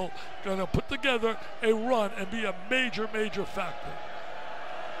still going to put together a run and be a major, major factor.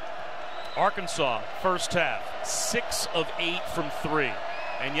 Arkansas, first half, 6 of 8 from 3.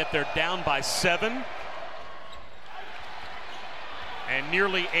 And yet they're down by 7. And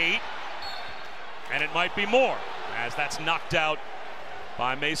nearly 8. And it might be more, as that's knocked out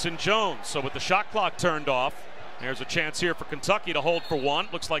by Mason Jones. So with the shot clock turned off, there's a chance here for Kentucky to hold for one.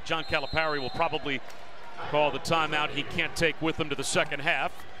 Looks like John Calipari will probably call the timeout he can't take with him to the second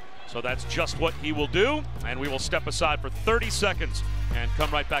half. So that's just what he will do, and we will step aside for 30 seconds and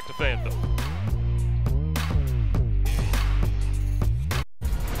come right back to Fayetteville.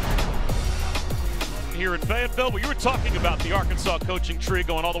 Here in Fayetteville, well, you were talking about the Arkansas coaching tree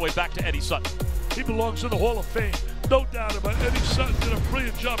going all the way back to Eddie Sutton. He belongs in the Hall of Fame, no doubt about it. Eddie Sutton did a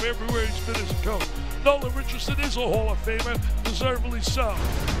brilliant job everywhere he's been as a coach. Nolan Richardson is a Hall of Famer, deservedly so.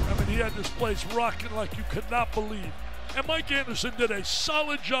 I mean, he had this place rocking like you could not believe. And Mike Anderson did a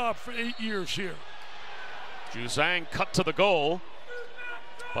solid job for 8 years here. Juzang cut to the goal,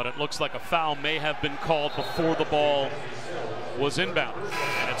 but it looks like a foul may have been called before the ball was inbound.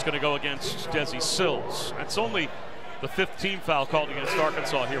 And it's going to go against Desi Sills. That's only the 5th team foul called against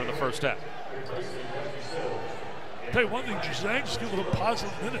Arkansas here in the first half. I'll tell you one thing, Juzang's given them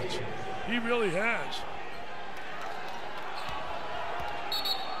positive minutes. He really has.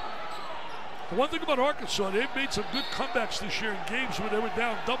 The one thing about Arkansas, they've made some good comebacks this year in games where they were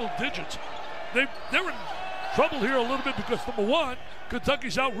down double digits. They're in trouble here a little bit because, number one,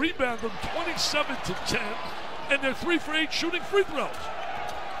 Kentucky's out-rebounded them 27-10, and they're 3 for 8 shooting free throws.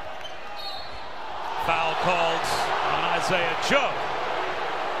 Foul called on Isaiah Joe.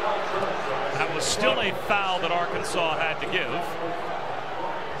 That was still a foul that Arkansas had to give.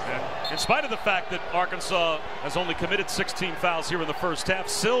 And in spite of the fact that Arkansas has only committed 16 fouls here in the first half,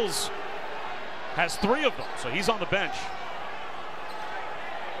 Sills has 3 of them, so he's on the bench.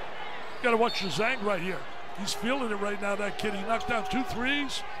 Got to watch Juzang right here. He's feeling it right now, that kid. He knocked down 2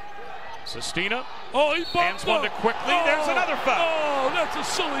 threes. Sestina. Oh, he hands one to Quickly. There's another foul. Oh, that's a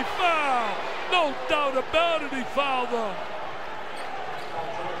silly foul. No doubt about it, he fouled them.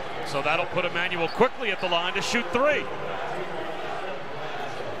 So that'll put Immanuel Quickly at the line to shoot 3.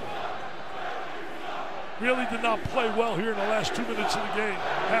 Really did not play well here in the last 2 minutes of the game.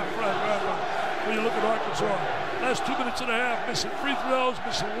 When you look at Arkansas, last 2 minutes and a half, missing free throws,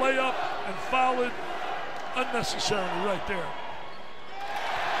 missing layup, and fouling unnecessarily right there.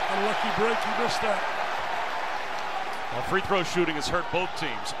 A lucky break, he missed that. Well, free throw shooting has hurt both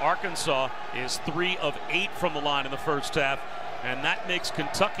teams. Arkansas is 3 of 8 from the line in the first half, and that makes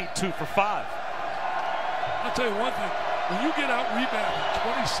Kentucky 2 for 5. I'll tell you one thing, when you get out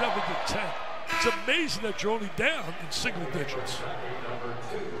rebounded 27-10, it's amazing that you're only down in single digits.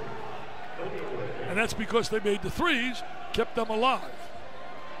 And that's because they made the threes, kept them alive.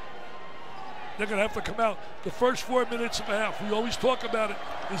 They're going to have to come out. The first 4 minutes of a half, we always talk about it,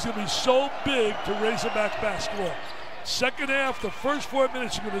 is going to be so big to Razorback basketball. Second half, the first 4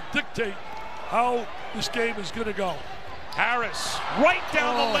 minutes are going to dictate how this game is going to go. Harris right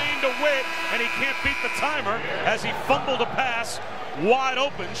down the lane to Witt, and he can't beat the timer as he fumbled a pass wide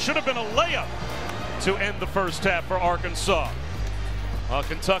open. Should have been a layup to end the first half for Arkansas.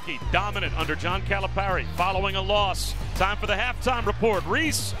 Kentucky dominant under John Calipari following a loss. Time for the halftime report.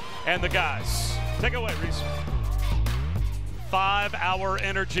 Reese and the guys. Take it away, Reese. 5-hour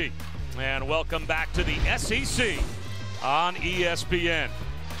energy. And welcome back to the SEC on ESPN.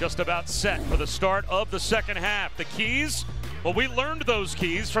 Just about set for the start of the second half. The keys? Well, we learned those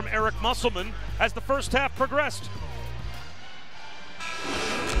keys from Eric Musselman as the first half progressed.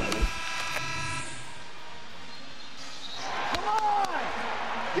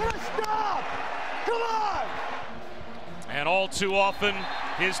 Get a stop! Come on! And all too often,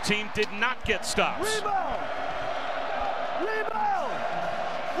 his team did not get stops. Rebound! Rebound!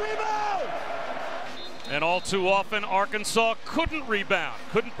 Rebound! And all too often, Arkansas couldn't rebound,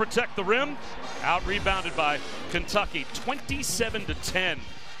 couldn't protect the rim. Out-rebounded by Kentucky, 27-10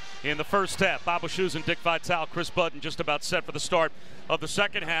 in the first half. Bob Wischusen and Dick Vitale, Chris Budden just about set for the start of the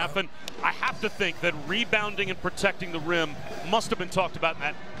second half. And I have to think that rebounding and protecting the rim must have been talked about in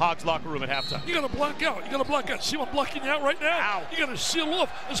that Hogs locker room at halftime. You got to block out. You got to block out. See, I'm blocking you out right now. Ow. You got to seal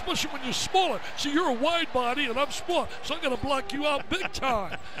off, especially when you're smaller. See, you're a wide body and I'm small, so I'm going to block you out big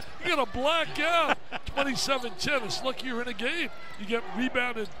time. You got to block out. 27-10. It's lucky you're in a game. You get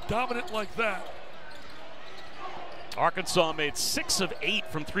rebounded dominant like that. Arkansas made 6 of 8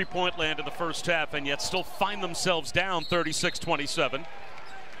 from three-point land in the first half, and yet still find themselves down 36-27.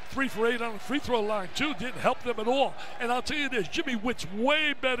 3 for 8 on the free throw line, too. Didn't help them at all. And I'll tell you this, Jimmy Witt's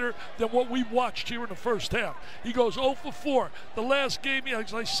way better than what we watched here in the first half. He goes 0 for 4. The last game,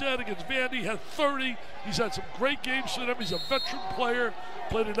 as I said, against Vandy, had 30. He's had some great games for them. He's a veteran player,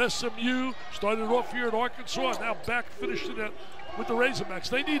 played at SMU, started off here at Arkansas, and now back finishing it with the Razorbacks.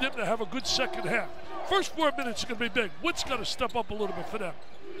 They need him to have a good second half. First 4 minutes are going to be big. Witt's got to step up a little bit for them.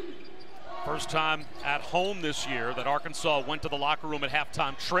 First time at home this year that Arkansas went to the locker room at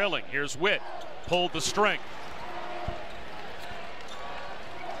halftime trailing. Here's Witt, pulled the string.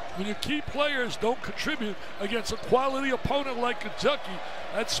 When your key players don't contribute against a quality opponent like Kentucky,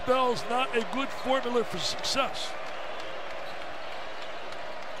 that spells not a good formula for success.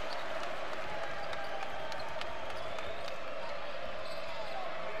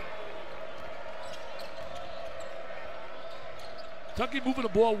 Kentucky moving the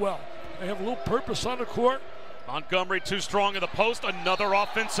ball well. They have a little purpose on the court. Montgomery too strong in the post. Another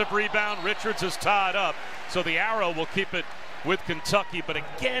offensive rebound. Richards is tied up, so the arrow will keep it with Kentucky. But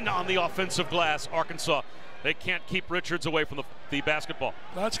again on the offensive glass, Arkansas, they can't keep Richards away from the basketball.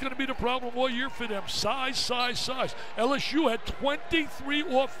 That's going to be the problem all year for them. Size, size, size. LSU had 23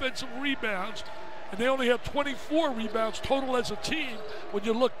 offensive rebounds, and they only had 24 rebounds total as a team. When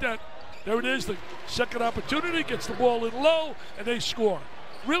you looked at, there it is, the second opportunity, gets the ball in low, and they score.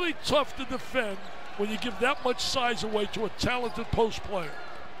 Really tough to defend when you give that much size away to a talented post player.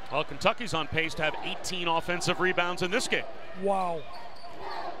 Well, Kentucky's on pace to have 18 offensive rebounds in this game. Wow.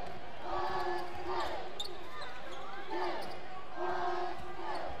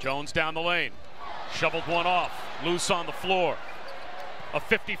 Jones down the lane. Shoveled one off. Loose on the floor. A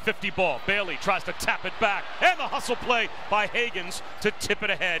 50-50 ball. Bailey tries to tap it back. And the hustle play by Hagans to tip it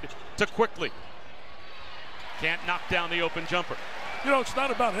ahead to Quickly. Can't knock down the open jumper. You know, it's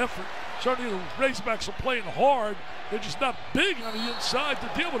not about effort. Certainly the Razorbacks are playing hard. They're just not big on the inside to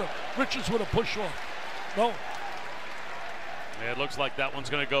deal with it. Richards with a push off. No. It looks like that one's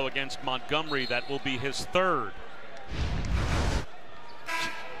going to go against Montgomery. That will be his third.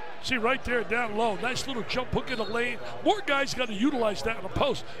 See right there down low, nice little jump hook in the lane. More guys got to utilize that in the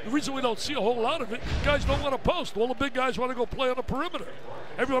post. The reason we don't see a whole lot of it, guys don't want to post. All the big guys want to go play on the perimeter.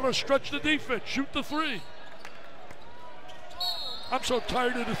 Everyone want to stretch the defense, shoot the three. I'm so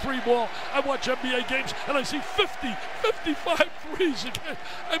tired of the three ball. I watch NBA games and I see 50, 55 threes again.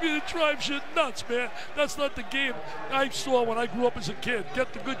 I mean, it drives you nuts, man. That's not the game I saw when I grew up as a kid.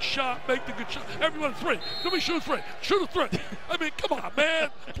 Get the good shot, make the good shot. Everyone three. Let me shoot a three. Shoot a three. I mean, come on, man.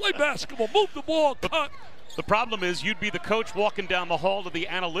 Play basketball. Move the ball. Cut. The problem is you'd be the coach walking down the hall to the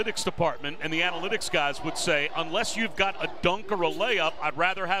analytics department, and the analytics guys would say, unless you've got a dunk or a layup, I'd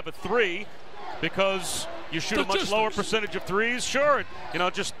rather have a three, because you shoot a much lower percentage of threes. Sure, you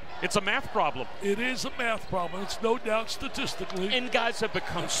know, just it's a math problem. It is a math problem. It's no doubt statistically. And guys have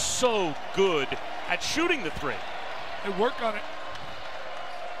become so good at shooting the three. They work on it.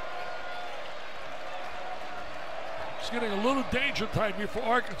 It's getting a little danger time here for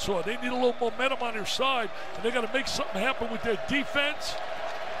Arkansas. They need a little momentum on their side, and they got to make something happen with their defense.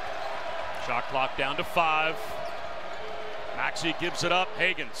 Shot clock down to 5. Maxey gives it up.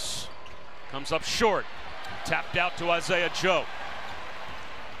 Hagans comes up short. Tapped out to Isaiah Joe.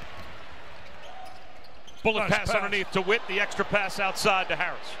 Bullet pass underneath to Witt. The extra pass outside to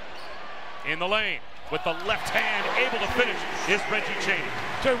Harris. In the lane with the left hand, able to finish, is Reggie Chaney.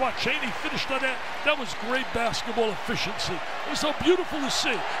 Tell you what, Chaney finished on that. That was great basketball efficiency. It was so beautiful to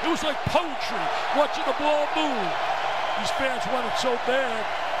see. It was like poetry, watching the ball move. These fans want it so bad.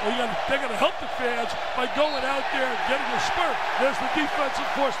 Well, they're going to help the fans by going out there and getting a spurt. There's the defensive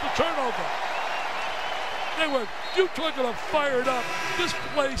force, the turnover. They were, you talking about fired up. This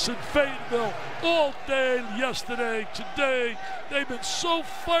place in Fayetteville all day yesterday, today, they've been so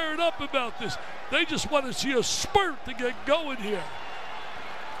fired up about this. They just want to see a spurt to get going here.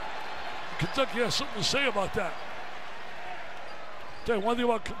 Kentucky has something to say about that. Tell you one thing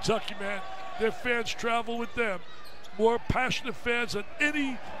about Kentucky, man. Their fans travel with them. More passionate fans than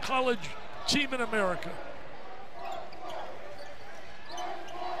any college team in America.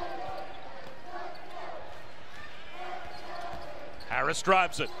 Harris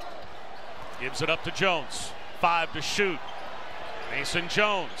drives it. Gives it up to Jones. 5 to shoot. Mason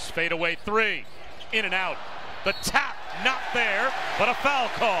Jones, fadeaway 3. In and out. The tap, not there, but a foul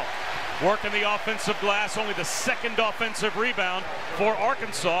call. Working the offensive glass, only the second offensive rebound for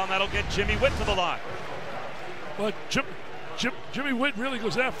Arkansas, and that'll get Jimmy Witt to the line. But Jimmy Witt really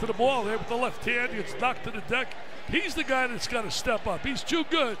goes after the ball there with the left hand. He gets knocked to the deck. He's the guy that's got to step up. He's too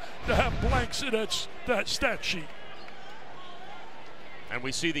good to have blanks in that stat sheet. And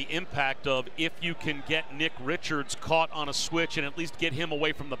we see the impact of if you can get Nick Richards caught on a switch and at least get him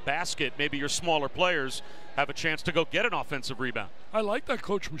away from the basket, maybe your smaller players have a chance to go get an offensive rebound. I like that,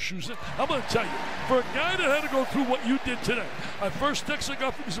 Coach Wischusen. I'm going to tell you, for a guy that had to go through what you did today, my first text I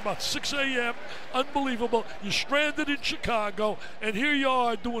got from you was about 6 a.m. Unbelievable. You're stranded in Chicago, and here you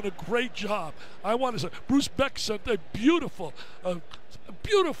are doing a great job. I want to say, Bruce Beck sent a beautiful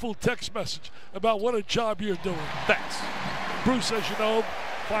text message about what a job you're doing. Thanks. Bruce, as you know,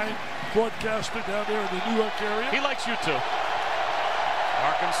 fine broadcaster down there in the New York area. He likes you too.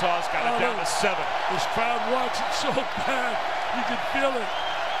 Arkansas's got it down to 7. This crowd wants it so bad. You can feel it.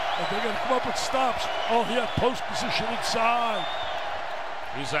 But they're going to come up with stops. Oh, he had post position inside.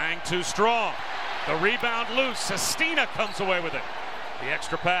 Juzang too strong. The rebound loose. Sestina comes away with it. The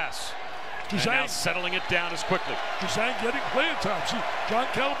extra pass. And now settling it down as quickly. Juzang getting playing time. See, John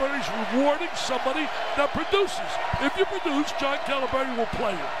Calabrese rewarding somebody that produces. If you produce, John Calabrese will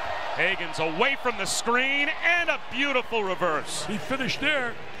play you. Hagans away from the screen and a beautiful reverse. He finished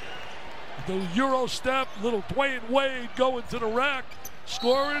there. The Euro step, little Dwayne Wade going to the rack,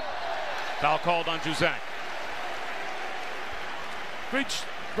 scoring. Foul called on Juzang.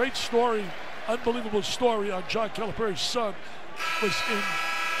 Great story, unbelievable story on John Calipari's son was in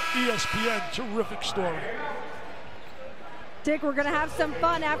ESPN. Terrific story. Dick, we're going to have some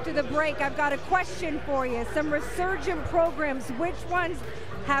fun after the break. I've got a question for you. Some resurgent programs. Which ones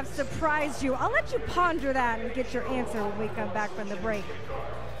have surprised you? I'll let you ponder that and get your answer when we come back from the break.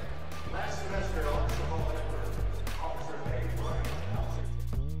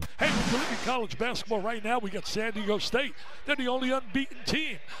 Hey, we're looking at college basketball right now. We got San Diego State. They're the only unbeaten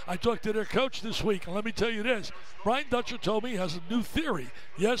team. I talked to their coach this week, and let me tell you this. Brian Dutcher told me he has a new theory.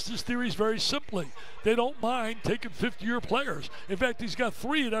 Yes, this theory is very simply. They don't mind taking 50-year players. In fact, he's got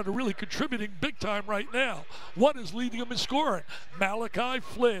 3 that are really contributing big time right now. One is leading them in scoring. Malachi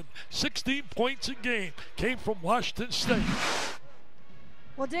Flynn, 16 points a game, came from Washington State.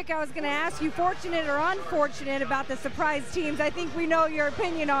 Well, Dick, I was going to ask you, fortunate or unfortunate about the surprise teams. I think we know your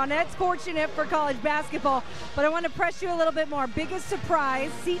opinion on it. It's fortunate for college basketball, but I want to press you a little bit more. Biggest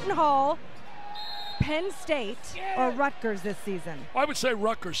surprise, Seton Hall, Penn State, or Rutgers this season? I would say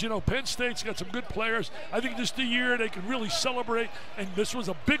Rutgers. You know, Penn State's got some good players. I think this is the year they can really celebrate, and this was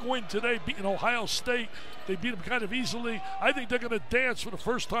a big win today, beating Ohio State. They beat them kind of easily. I think they're going to dance for the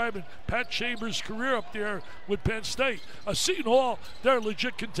first time in Pat Chambers' career up there with Penn State. Seton Hall, they're a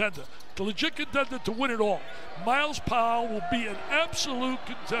legit contender. The legit contender to win it all. Miles Powell will be an absolute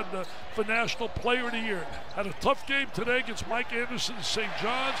contender for National Player of the Year. Had a tough game today against Mike Anderson in St.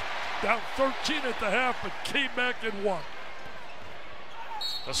 John's. Down 13 at the half, but came back and won.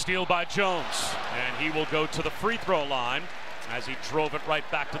 A steal by Jones, and he will go to the free throw line as he drove it right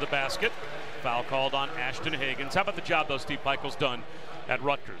back to the basket. Foul called on Ashton Hagans. How about the job, though, Steve Pikiell's done at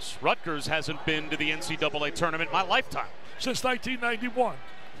Rutgers? Rutgers hasn't been to the NCAA tournament in my lifetime. Since 1991.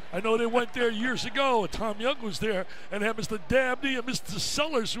 I know they went there years ago. Tom Young was there, and had Mr. Dabney and Mr.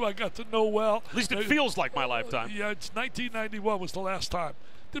 Sellers, who I got to know well. At least it feels like my lifetime. Yeah, it's 1991 was the last time.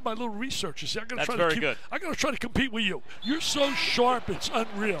 Did my little research. You see, I'm going to try to compete with you. You're so sharp, it's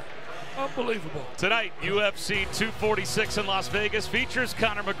unreal. Unbelievable. Tonight, UFC 246 in Las Vegas features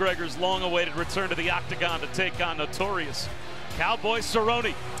Conor McGregor's long-awaited return to the octagon to take on notorious Cowboy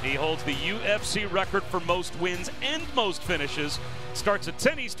Cerrone. He holds the UFC record for most wins and most finishes. Starts at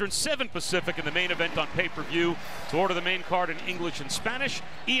 10 Eastern, 7 Pacific in the main event on pay-per-view. To order the main card in English and Spanish,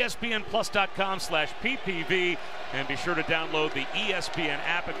 ESPNplus.com/PPV. And be sure to download the ESPN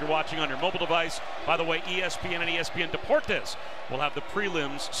app if you're watching on your mobile device. By the way, ESPN and ESPN Deportes will have the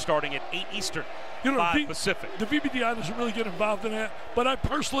prelims starting at 8 Eastern, 5 Pacific. The VBDI doesn't really get involved in that, but I'm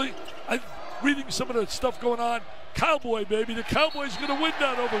reading some of the stuff going on. Cowboy, baby. The Cowboys going to win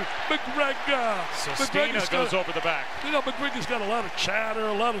that over McGregor. Sestina goes over the back. You know, McGregor's got a lot of chatter,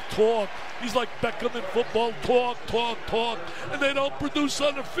 a lot of talk. He's like Beckham in football. Talk. And they don't produce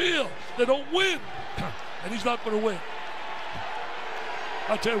on the field. They don't win. And he's not going to win.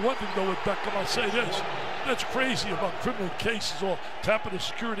 I'll tell you one thing, though, with Beckham. I'll say this. That's crazy about criminal cases or tapping a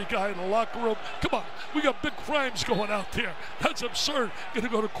security guy in the locker room. Come on, we got big crimes going out there. That's absurd. Going to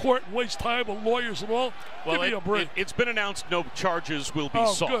go to court and waste time with lawyers and all. Well, give me a break. It's been announced no charges will be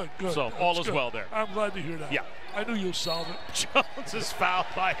solved. Good. So all is well there. I'm glad to hear that. Yeah. I knew you'll solve it. Jones is fouled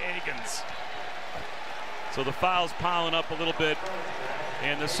by Hagans. So the foul's piling up a little bit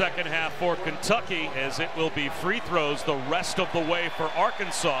in the second half for Kentucky, as it will be free throws the rest of the way for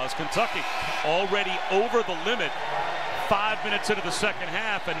Arkansas, as Kentucky already over the limit 5 minutes into the second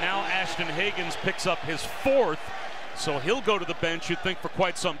half, and now Ashton Hagans picks up his 4th, so he'll go to the bench, you'd think, for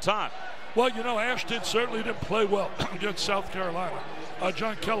quite some time. Well, you know, Ashton certainly didn't play well against South Carolina.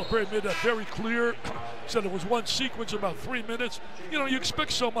 John Calipari made that very clear. Said it was one sequence, about 3 minutes. You know, you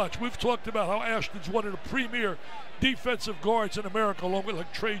expect so much. We've talked about how Ashton's one of the premier defensive guards in America, along with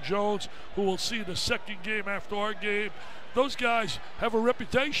like Trey Jones, who we'll see in the second game after our game. Those guys have a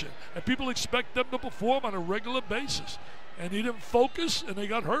reputation, and people expect them to perform on a regular basis. And he didn't focus, and they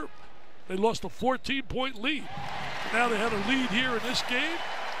got hurt. They lost a 14-point lead. Now they had a lead here in this game.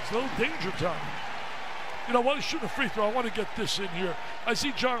 It's a little danger time. You know, I want to shoot a free throw. I want to get this in here. I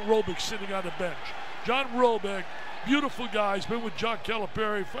see John Robick sitting on the bench. John Robick, beautiful guy. He's been with John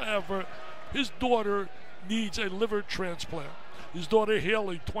Calipari forever. His daughter needs a liver transplant. His daughter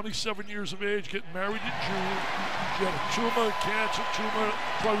Haley, 27 years of age, getting married in June. She had a tumor, cancer tumor.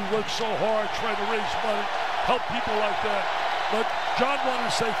 Probably worked so hard trying to raise money, help people like that. But John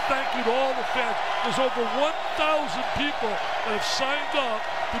wanted to say thank you to all the fans. There's over 1,000 people that have signed up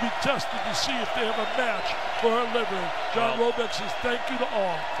to be tested to see if they have a match for her liver. John Robeck says thank you to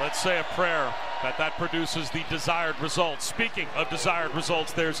all. Let's say a prayer that produces the desired results. Speaking of desired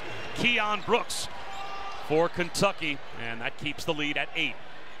results, there's Keon Brooks for Kentucky, and that keeps the lead at 8.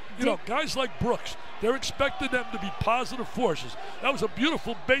 You know, guys like Brooks, they're expecting them to be positive forces. That was a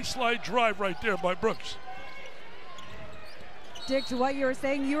beautiful baseline drive right there by Brooks. Dick, to what you were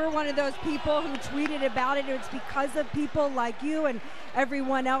saying, you were one of those people who tweeted about it. It's because of people like you and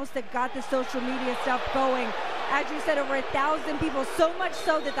everyone else that got the social media stuff going. As you said, over 1,000 people, so much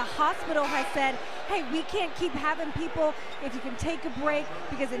so that the hospital has said, hey, we can't keep having people. If you can take a break,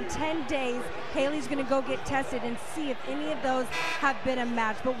 because in 10 days, Haley's going to go get tested and see if any of those have been a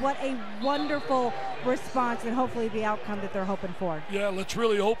match. But what a wonderful response, and hopefully the outcome that they're hoping for. Yeah, let's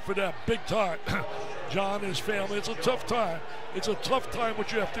really hope for that big time. John and his family, it's a tough time. It's a tough time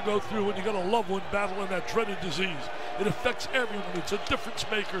what you have to go through when you got a loved one battling that dreaded disease. It affects everyone. It's a difference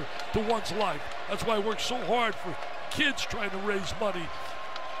maker to one's life. That's why I work so hard for kids trying to raise money.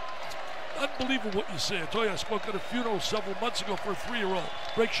 It's unbelievable what you say. I told you I spoke at a funeral several months ago for a 3-year-old.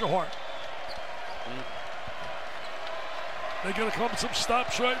 Breaks your heart. They're going to come some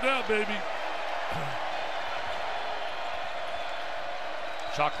stops right now, baby.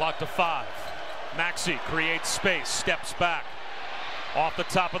 Shot clock to 5. Maxey creates space, steps back off the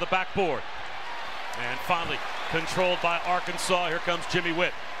top of the backboard. And finally, controlled by Arkansas. Here comes Jimmy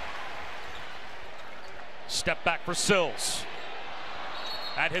Witt. Step back for Sills.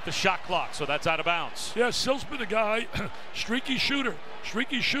 That hit the shot clock, so that's out of bounds. Yeah, Sills been a guy, streaky shooter.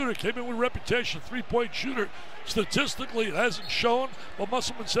 Streaky shooter, came in with reputation, three-point shooter. Statistically, it hasn't shown, but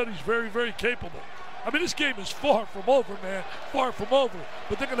Musselman said he's very, very capable. I mean, this game is far from over, man, far from over.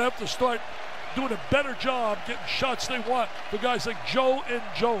 But they're going to have to start doing a better job getting shots they want for guys like Joe and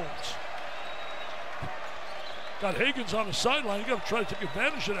Jones. Got Higgins on the sideline. You got to try to take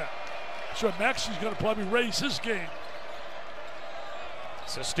advantage of that. So Maxey's going to probably raise his game.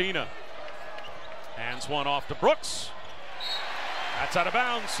 Sestina hands one off to Brooks. That's out of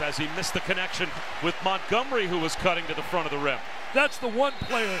bounds as he missed the connection with Montgomery, who was cutting to the front of the rim. That's the one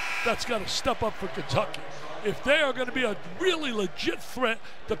player that's got to step up for Kentucky. If they are going to be a really legit threat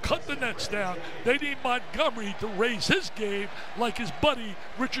to cut the nets down, they need Montgomery to raise his game like his buddy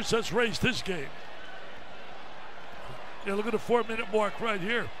Richards has raised his game. Yeah, look at the 4-minute mark right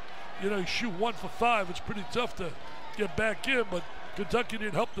here. You know, you shoot 1 for 5. It's pretty tough to get back in, but Kentucky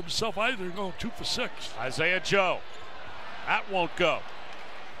didn't help themselves either, going 2 for 6. Isaiah Joe. That won't go.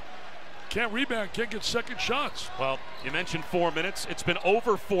 Can't rebound, can't get second shots. Well, you mentioned 4 minutes. It's been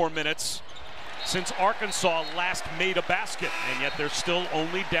over 4 minutes since Arkansas last made a basket, and yet they're still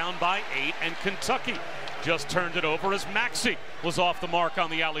only down by 8, and Kentucky just turned it over as Maxey was off the mark on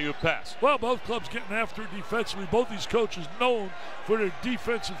the alley-oop pass. Well, both clubs getting after it defensively. Both these coaches known for their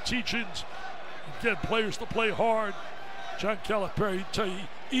defensive teachings, get players to play hard. John Calipari, he tell you,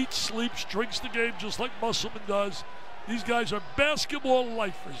 he eats, sleeps, drinks the game just like Musselman does. These guys are basketball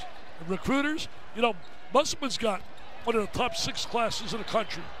lifers. And recruiters, you know, Musselman's got one of the top 6 classes in the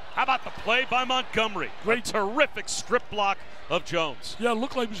country. How about the play by Montgomery? Great, terrific strip block of Jones. Yeah, it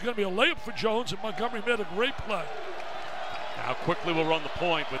looked like it was going to be a layup for Jones, and Montgomery made a great play. Now quickly we'll run the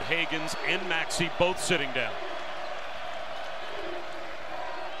point with Higgins and Maxey both sitting down.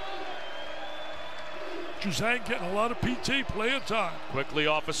 Juzang getting a lot of PT playing time. Quickly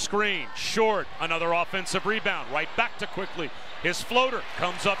off a screen, short, another offensive rebound, right back to Quickly. His floater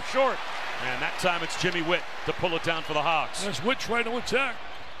comes up short, and that time it's Jimmy Witt to pull it down for the Hogs. There's Witt trying to attack.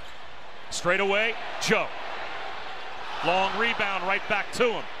 Straight away, Joe. Long rebound right back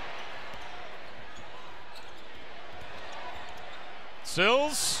to him.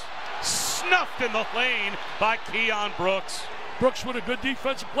 Sills snuffed in the lane by Keon Brooks. Brooks with a good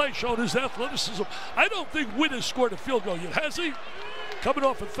defensive play, showing his athleticism. I don't think Witt has scored a field goal yet, has he? Coming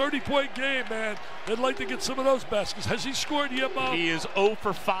off a 30-point game, man. They'd like to get some of those baskets. Has he scored yet, Bob? He is 0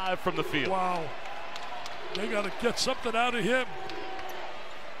 for 5 from the field. Wow. They got to get something out of him.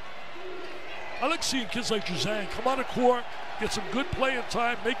 I like seeing kids like Juzang come on the court, get some good playing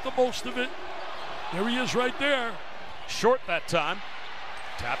time, make the most of it. There he is right there. Short that time.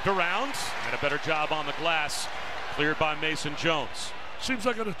 Tapped around, and a better job on the glass. Cleared by Mason Jones. Seems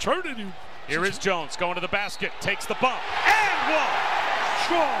like an eternity. Here is Jones going to the basket, takes the bump, and one.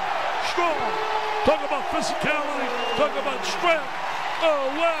 Strong, strong. Talk about physicality, talk about strength.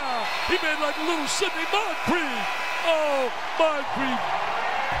 Oh, wow. He made like a little Sidney Moncrief. Oh, Moncrief.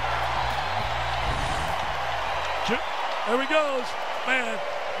 There he goes. Man,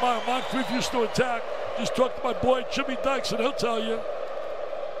 Moncrief used to attack. Just talk to my boy Jimmy Dykes and he'll tell you.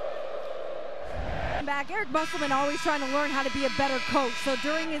 Back, Eric Musselman always trying to learn how to be a better coach. So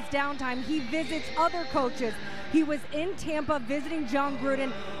during his downtime, he visits other coaches. He was in Tampa visiting John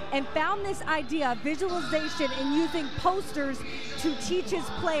Gruden and found this idea of visualization and using posters to teach his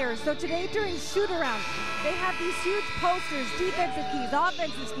players. So today during shoot-around, they have these huge posters, defensive keys,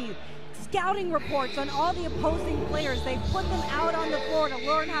 offensive keys, scouting reports on all the opposing players. They put them out on the floor to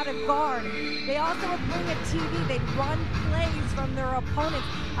learn how to guard. They also would bring a TV. They'd run plays from their opponents.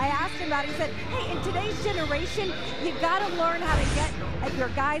 I asked him about it. He said, hey, in today's generation, you got to learn how to get at your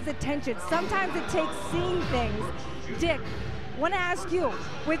guys' attention. Sometimes it takes seeing things. Dick, I want to ask you,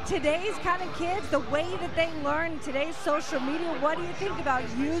 with today's kind of kids, the way that they learn, today's social media, what do you think about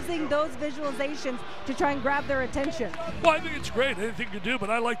using those visualizations to try and grab their attention? Well, I think it's great, anything you do, but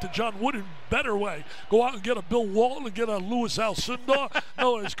I like the John Wooden better way. Go out and get a Bill Walton and get a Louis Alcindor,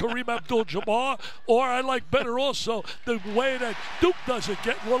 known as Kareem Abdul-Jabbar, or I like better also the way that Duke does it,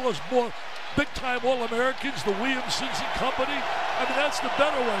 get one of those more big-time All-Americans, the Williamsons and company. I mean, that's the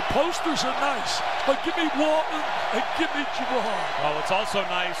better way. Posters are nice, but give me Walton and give me Jabbar. Well, what's also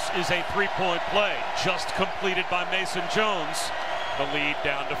nice is a three-point play just completed by Mason Jones. The lead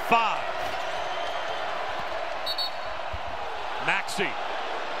down to 5. Maxey,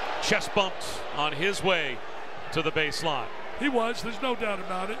 chest bumped on his way to the baseline. He was, there's no doubt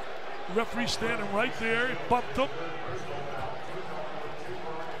about it. The referee standing right there and bumped him.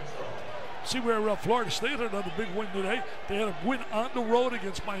 See where Florida State had another big win today. They had a win on the road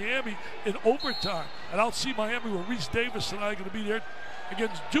against Miami in overtime. And I'll see Miami where Reese Davis and I are going to be there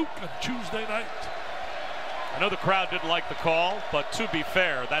against Duke on Tuesday night. I know the crowd didn't like the call, but to be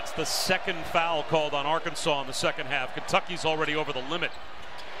fair, that's the second foul called on Arkansas in the second half. Kentucky's already over the limit.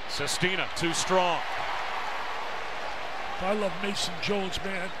 Sestina, too strong. I love Mason Jones,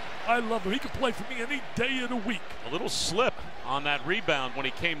 man. I love him. He can play for me any day of the week. A little slip on that rebound when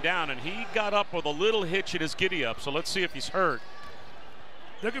he came down, and he got up with a little hitch in his giddy-up, so let's see if he's hurt.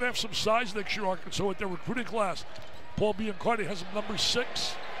 They're going to have some size next year, Arkansas, with their recruiting class. Paul Biancardi has him number 6.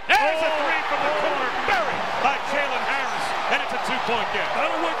 There's a three from the corner, buried by Jalen Harris, and it's a 2-point game.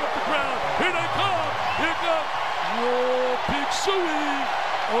 That'll wake up the crowd. Here they come. Here comes. Whoa, Big Suey.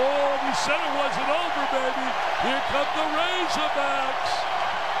 Oh, we said it wasn't over, baby. Here come the Razorbacks.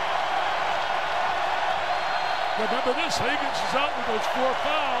 Remember this, Higgins is out with those 4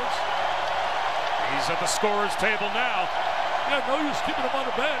 fouls. He's at the scorer's table now. Yeah, no use keeping him on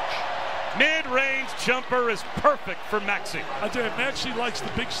the bench. Mid-range jumper is perfect for Maxey. I tell you, Maxey likes the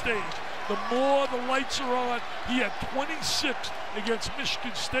big stage. The more the lights are on, he had 26 against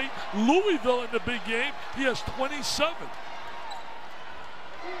Michigan State. Louisville in the big game, he has 27.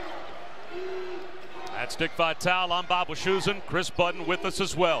 That's Dick Vitale. I'm Bob Wischusen. Chris Budden with us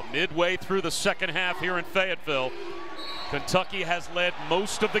as well. Midway through the second half here in Fayetteville. Kentucky has led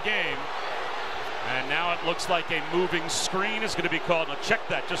most of the game. And now it looks like a moving screen is going to be called. Now check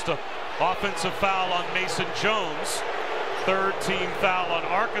that. Just an offensive foul on Mason Jones. Third team foul on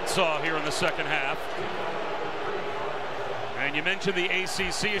Arkansas here in the second half. And you mentioned the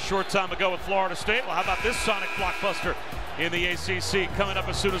ACC a short time ago with Florida State. Well, how about this sonic blockbuster in the ACC coming up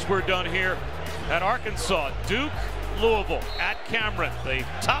as soon as we're done here at Arkansas. Duke, Louisville at Cameron. The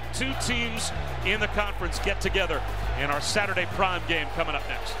top 2 teams in the conference get together in our Saturday prime game coming up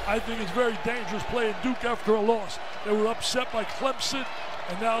next. I think it's very dangerous playing Duke after a loss. They were upset by Clemson,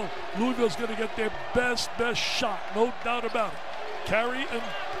 and now Louisville's going to get their best shot, no doubt about it. Carey and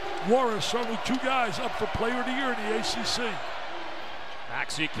Warris are only 2 guys up for Player of the Year in the ACC.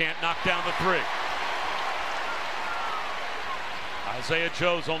 Maxey can't knock down the 3. Isaiah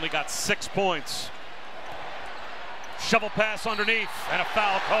Joe's only got 6 points. Shovel pass underneath, and a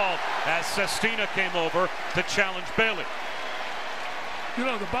foul called as Sestina came over to challenge Bailey. You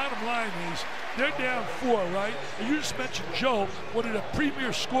know, the bottom line is they're down 4, right? And you just mentioned Joe, one of the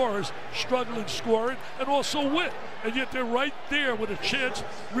premier scorers, struggling scoring, and also win. And yet they're right there with a chance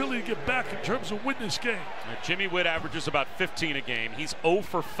really to get back in terms of win this game. Now, Jimmy Witt averages about 15 a game. He's 0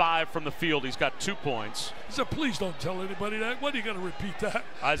 for 5 from the field. He's got 2 points. So please don't tell anybody that. When are you going to repeat that?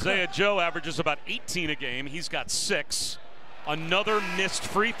 Isaiah Joe averages about 18 a game. He's got 6. Another missed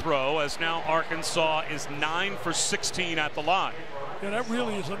free throw as now Arkansas is 9 for 16 at the line. Yeah, that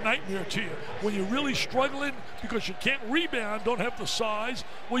really is a nightmare to you. When you're really struggling because you can't rebound, don't have the size,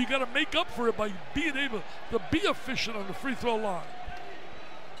 well, you got to make up for it by being able to be efficient on the free throw line.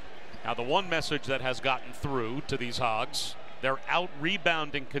 Now, the one message that has gotten through to these Hogs, they're out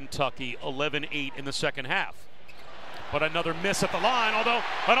rebounding Kentucky 11-8 in the second half. But another miss at the line, although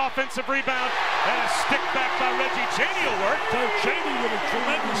an offensive rebound and a stick back by Reggie Chaney will work. So Chaney with a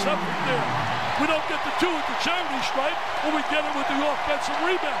tremendous effort there. We don't get the two at the charity stripe, but we get it with the offensive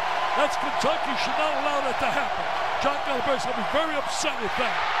rebound. That's Kentucky. Should not allow that to happen. John Calipari's going to be very upset with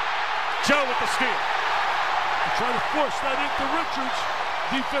that. Joe with the steal. They try to force that into Richards.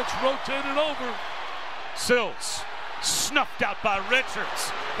 Defense rotated over. Sills snuffed out by Richards.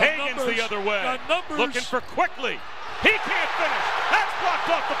 Higgins the other way. Looking for Quickly. He can't finish. That's blocked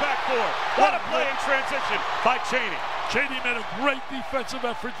off the backboard. What a play in transition by Chaney. Chaney made a great defensive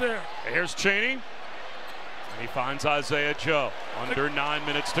effort there. Here's Chaney. And he finds Isaiah Joe. Under 9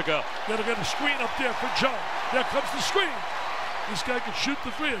 minutes to go. Gotta get a screen up there for Joe. There comes the screen. This guy can shoot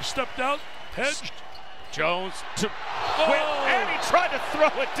the three. Stepped out, hedged. Jones to Quinn, and he tried to throw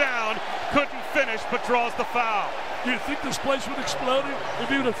it down. Couldn't finish, but draws the foul. Do you think this place would explode if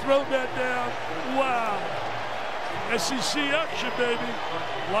he would have thrown that down? Wow. SEC action, baby.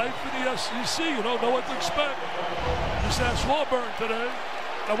 Life in the SEC. You don't know what to expect. Just asked Warburton today.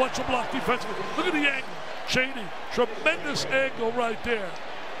 Now watch him block defensively. Look at the angle. Chaney, tremendous angle right there.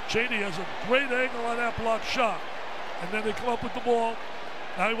 Chaney has a great angle on that block shot. And then they come up with the ball.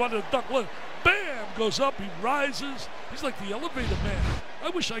 Now he wanted to dunk one. Bam! Goes up, he rises. He's like the elevator man. I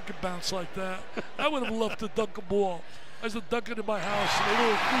wish I could bounce like that. I would have loved to dunk a ball. I used to dunk it in my house in a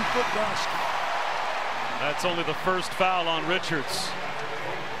little 3-foot basket. That's only the first foul on Richards.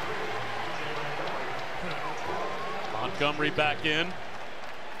 Montgomery back in.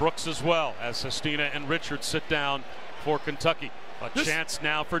 Brooks as well as Sestina and Richards sit down for Kentucky. A chance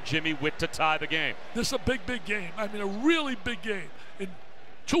now for Jimmy Witt to tie the game. This is a big, big game. I mean, a really big game in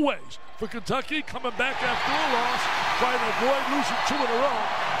two ways. For Kentucky, coming back after a loss, trying to avoid losing 2 in a row.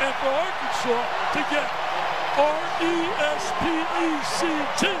 And for Arkansas to get R-E-S-P-E-C-T.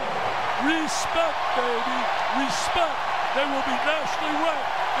 Respect, baby. Respect. They will be nationally ranked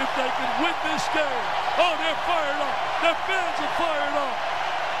if they can win this game. Oh, they're fired up. Their fans are fired up.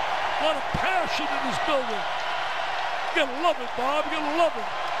 A lot of passion in this building. You gotta love it, Bob. You gotta love it.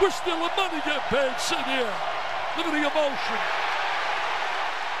 We're stealing money getting paid sitting here. Look at the emotion.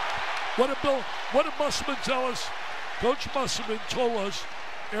 What did Musselman tell us? Coach Musselman told us,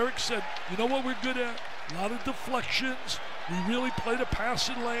 Eric said, you know what we're good at? A lot of deflections. We really play the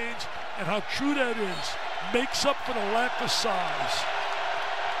passing lanes. And how true that is. Makes up for the lack of size.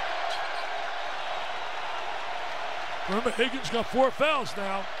 Remember, Higgins got 4 fouls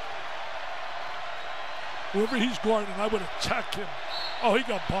now. Whoever he's guarding, I would attack him. Oh, he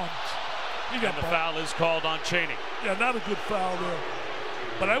got bumped. And the foul is called on Chaney. Yeah, not a good foul there.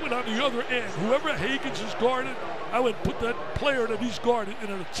 But I would on the other end. Whoever Higgins is guarding, I would put that player that he's guarding in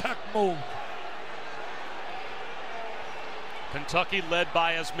an attack mode. Kentucky led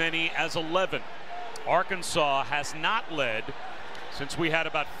by as many as 11. Arkansas has not led since we had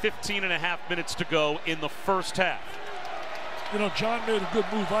about 15.5 minutes to go in the first half. You know, John made a good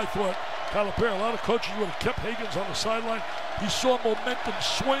move, I thought. Calipari, a lot of coaches would have kept Higgins on the sideline. He saw momentum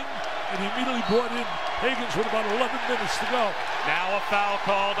swing, and he immediately brought in Higgins with about 11 minutes to go. Now a foul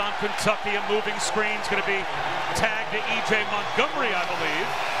called on Kentucky. A moving screen's going to be tagged to E.J. Montgomery, I believe.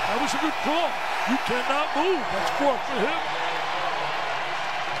 That was a good call. You cannot move. That's 4 for him.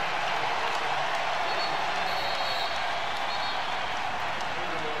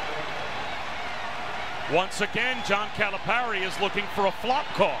 Once again, John Calipari is looking for a flop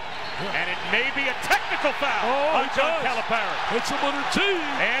call. And it may be a technical foul on John Calipari. It's a little tee.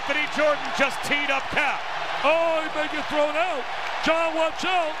 Anthony Jordan just teed up Cal. Oh, he may get thrown out. John, watch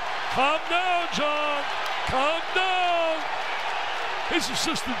out. Calm down, John. Calm down. His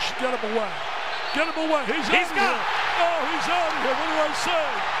assistant should get him away. Get him away. He's out of here. Oh, he's out of here. What do I say?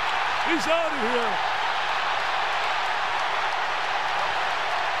 He's out of here.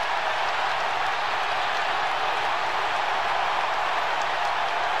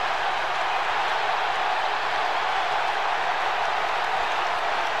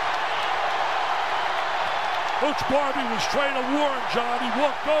 Coach Barbee was trying to warn John. He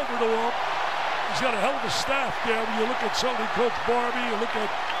walked over to him. He's got a hell of a staff there. When you look at certainly Coach Barbee, you look at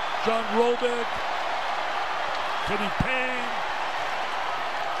John Robick, Kenny Payne,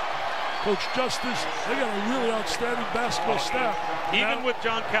 Coach Justice. They got a really outstanding basketball staff. Even with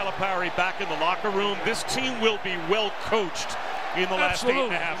John Calipari back in the locker room, this team will be well coached in the last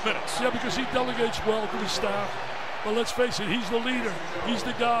 8.5 minutes. Yeah, because he delegates well to the staff. But let's face it, he's the leader. He's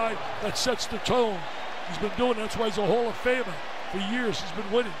the guy that sets the tone. He's been doing it. That's why he's a Hall of Famer. For years, he's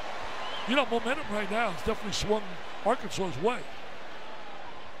been winning. You know, momentum right now has definitely swung Arkansas's way.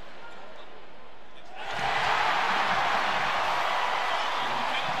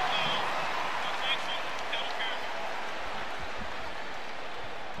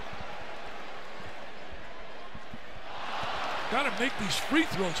 got to make these free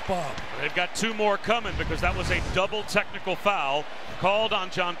throws, Bob. They've got 2 more coming because that was a double technical foul called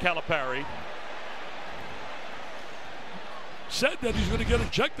on John Calipari. Said that he's going to get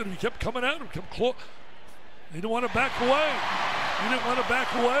ejected. He kept coming at him, kept close. He didn't want to back away. He didn't want to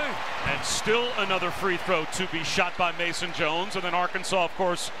back away. And still another free throw to be shot by Mason Jones. And then Arkansas, of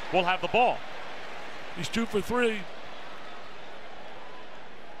course, will have the ball. He's 2 for 3.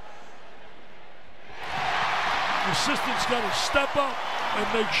 The assistant's got to step up and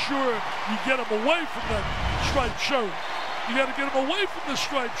make sure you get him away from that striped shirt. You got to get him away from the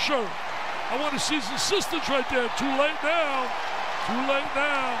striped shirt. I want to see his assistants right there. Too late now. Too late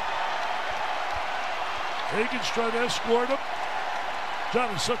now. Hagen's trying to escort him.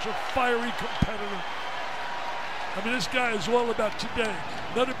 John is such a fiery competitor. I mean, this guy is all about today.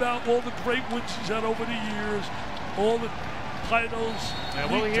 Not about all the great wins he's had over the years, all the titles,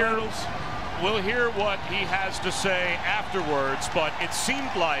 titles. We'll hear what he has to say afterwards, but it seemed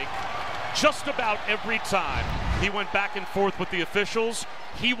like just about every time he went back and forth with the officials,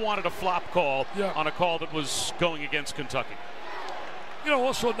 he wanted a flop call on a call that was going against Kentucky. You know,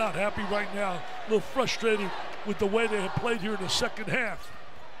 also not happy right now, a little frustrated with the way they have played here in the second half.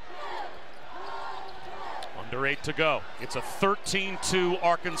 Under 8 to go. It's a 13-2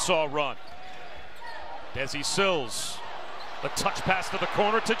 Arkansas run. Desi Sills, the touch pass to the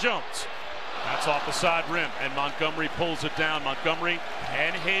corner to Jones. That's off the side rim, and Montgomery pulls it down. Montgomery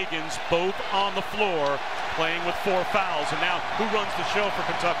and Hagans both on the floor playing with 4 fouls. And now, who runs the show for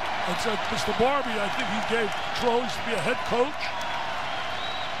Kentucky? It's Mr. Barbee. I think he gave Troyes to be a head coach.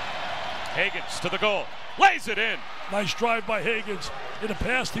 Hagans to the goal. Lays it in. Nice drive by Hagans. In the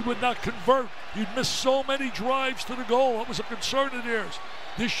past, he would not convert. He'd miss so many drives to the goal. That was a concern of theirs.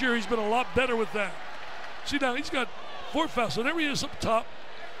 This year, he's been a lot better with that. See now, he's got 4 fouls. So there he is up top.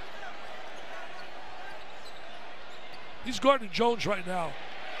 He's guarding Jones right now.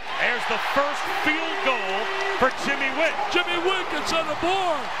 There's the first field goal for Jimmy Witt. Jimmy Witt gets on the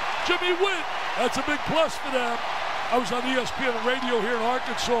board. Jimmy Witt. That's a big plus for them. I was on ESPN radio here in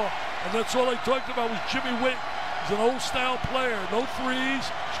Arkansas, and that's all they talked about was Jimmy Witt. He's an old-style player. No threes.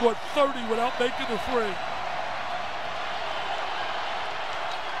 Scored 30 without making the 3.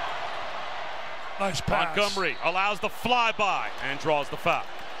 Nice pass. Montgomery allows the flyby and draws the foul.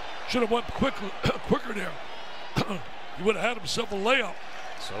 Should have went quicker there. He would have had himself a layup.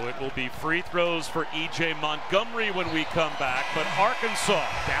 So it will be free throws for E.J. Montgomery when we come back. But Arkansas,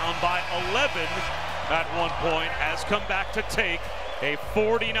 down by 11 at one point, has come back to take a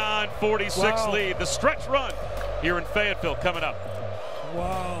 49-46 lead. The stretch run here in Fayetteville coming up.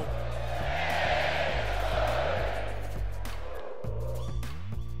 Wow.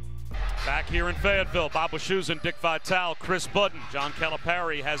 Back here in Fayetteville, Bob Wischusen, Dick Vitale, Chris Budden, John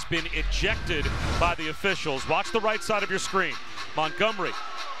Calipari has been ejected by the officials. Watch the right side of your screen. Montgomery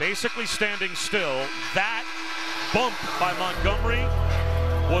basically standing still. That bump by Montgomery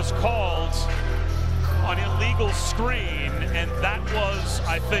was called an illegal screen, and that was,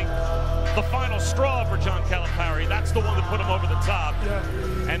 I think, the final straw for John Calipari. That's the one that put him over the top,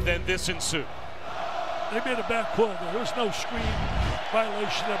 and then this ensued. They made a bad call there. There was no screen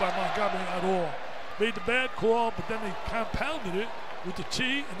violation there by Montgomery at all. Made the bad call, but then they compounded it with the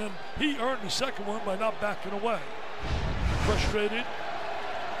T, and then he earned the second one by not backing away. Frustrated.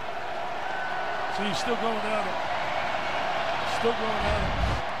 See, he's still going at it. Still going at it.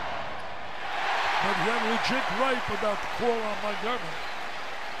 But he had a legit gripe about the call on Montgomery.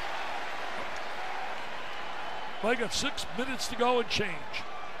 Well, they got 6 minutes to go and change.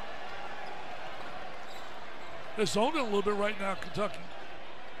 They're zoning a little bit right now, Kentucky.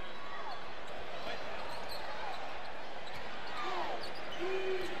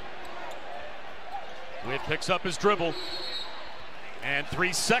 Witt picks up his dribble, and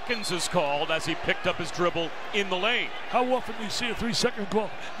 3 seconds is called as he picked up his dribble in the lane. How often do you see a 3-second call?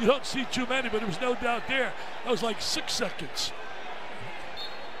 You don't see too many, but there was no doubt there. That was like 6 seconds.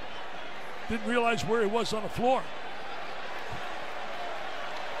 Didn't realize where he was on the floor.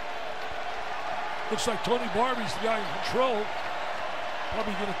 Looks like Tony Barbee's the guy in control.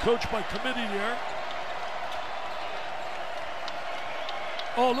 Probably going to coach by committee there.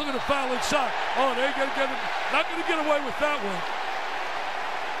 Oh, look at the foul inside. Oh, they're going to get him. Not going to get away with that one.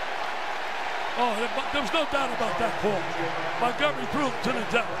 Oh, there was no doubt about that call. Montgomery threw him to the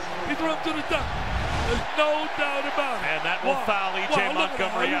deck. He threw him to the deck. There's no doubt about it. And that will foul E.J.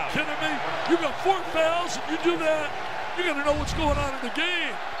 Montgomery out. Are you kidding me? You got 4 fouls and you do that? You got to know what's going on in the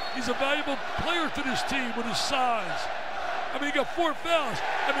game. He's a valuable player to this team with his size. I mean, he got 4 fouls.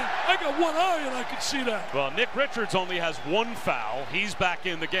 I mean, I got 1 eye and I can see that. Well, Nick Richards only has 1 foul. He's back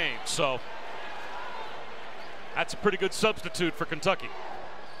in the game, so. That's a pretty good substitute for Kentucky.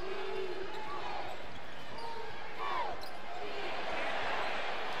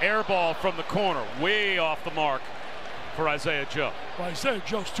 Air ball from the corner, way off the mark for Isaiah Joe. Well, Isaiah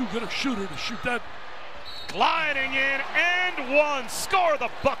Joe's too good a shooter to shoot that. Gliding in and one. Score the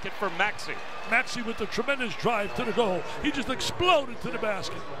bucket for Maxey. Maxey with the tremendous drive to the goal. He just exploded to the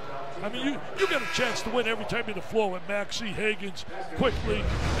basket. I mean, you get a chance to win every time you're on the floor with Maxey, Higgins, Quickly,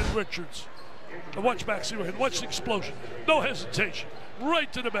 and Richards. And watch Maxey, watch the explosion. No hesitation.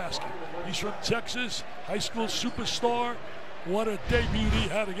 Right to the basket. He's from Texas, high school superstar. What a debut he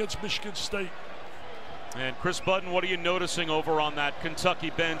had against Michigan State. And Chris Budden, what are you noticing over on that Kentucky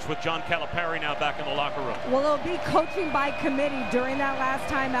bench with John Calipari now back in the locker room? Well, it'll be coaching by committee. During that last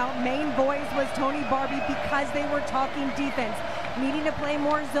timeout, main voice was Tony Barbee because they were talking defense, needing to play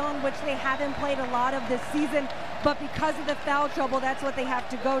more zone, which they haven't played a lot of this season. But because of the foul trouble, that's what they have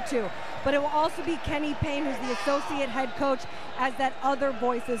to go to. But it will also be Kenny Payne, who's the associate head coach, as that other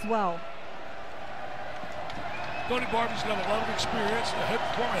voice as well. Tony Barbee's got a lot of experience, the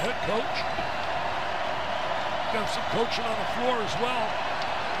former head coach. Got some coaching on the floor as well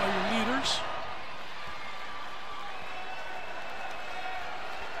by your leaders.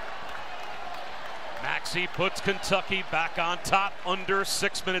 Maxey puts Kentucky back on top, under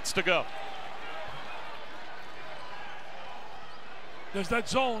 6 minutes to go. There's that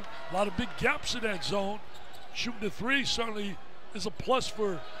zone, a lot of big gaps in that zone. Shooting the three certainly is a plus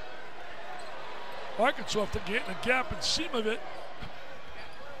for Arkansas if they're getting a gap and seam of it.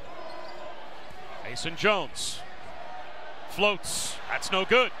 Mason Jones floats. That's no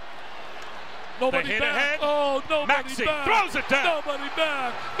good. Nobody hit back. Ahead. Oh, nobody Maxey back. throws it down. Nobody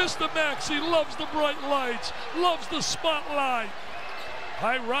back. Mr. Maxey loves the bright lights, loves the spotlight.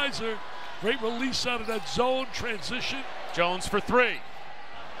 High riser. Great release out of that zone transition. Jones for three.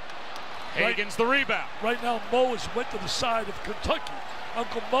 Higgins the rebound. Right now, Mo has went to the side of Kentucky.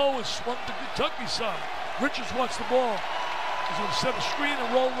 Uncle Mo has swung to Kentucky side. Richards wants the ball. He's going to set a screen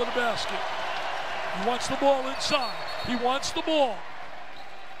and roll with the basket. He wants the ball inside. He wants the ball.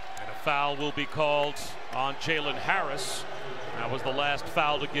 And a foul will be called on Jalen Harris. That was the last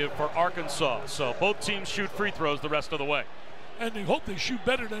foul to give for Arkansas. So both teams shoot free throws the rest of the way. And they hope they shoot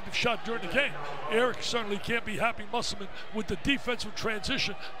better than they've shot during the game. Eric certainly can't be happy, Musselman, with the defensive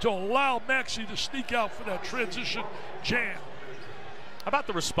transition to allow Maxey to sneak out for that transition jam. How about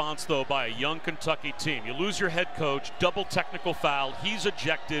the response, though, by a young Kentucky team? You lose your head coach, double technical foul, he's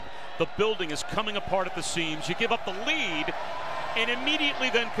ejected, the building is coming apart at the seams, you give up the lead, and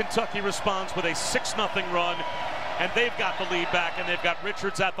immediately then Kentucky responds with a 6-0 run, and they've got the lead back, and they've got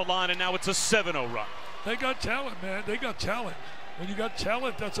Richards at the line, and now it's a 7-0 run. They got talent, man. They got talent. When you got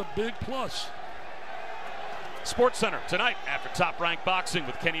talent, that's a big plus. Sports Center tonight after Top Rank Boxing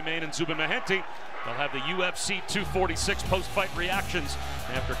with Kenny Mayne and Zubin Mehenti. They'll have the UFC 246 post-fight reactions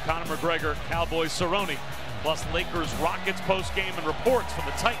after Conor McGregor, Cowboys Cerrone, plus Lakers Rockets post-game and reports from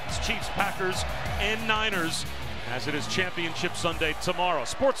the Titans, Chiefs, Packers, and Niners as it is Championship Sunday tomorrow.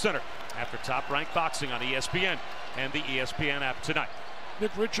 Sports Center after Top Rank Boxing on ESPN and the ESPN app tonight.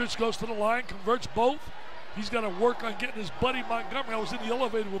 Nick Richards goes to the line, converts both. He's got to work on getting his buddy Montgomery. I was in the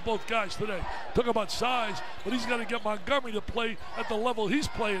elevator with both guys today. Talk about size, but he's got to get Montgomery to play at the level he's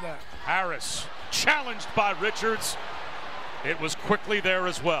playing at. Harris challenged by Richards. It was quickly there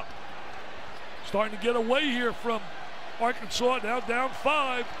as well. Starting to get away here from Arkansas, now down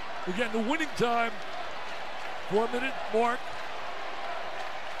 5. We're getting the winning time. 4-minute mark.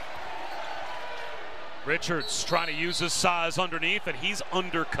 Richards trying to use his size underneath, and he's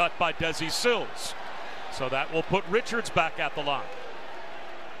undercut by Desi Sills. So that will put Richards back at the line.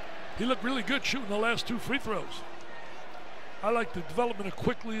 He looked really good shooting the last 2 free throws. I like the development of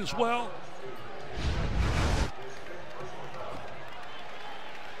Quickly as well.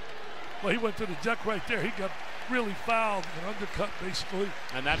 Well, he went to the deck right there. He got really fouled and undercut, basically.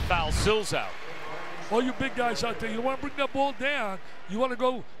 And that fouls Sills out. All you big guys out there, you want to bring that ball down. You want to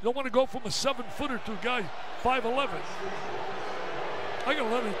go. You don't want to go from a 7-footer to a guy 5'11". I got a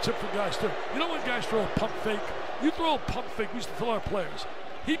lot of tip for guys too. You know when guys throw a pump fake? You throw a pump fake. We used to tell our players.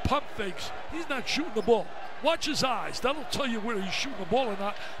 He pump fakes. He's not shooting the ball. Watch his eyes. That'll tell you whether he's shooting the ball or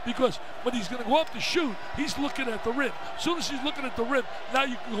not. Because when he's going to go up to shoot, he's looking at the rim. As soon as he's looking at the rim, now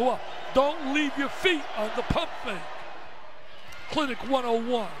you can go up. Don't leave your feet on the pump fake. Clinic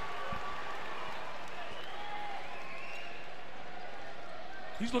 101.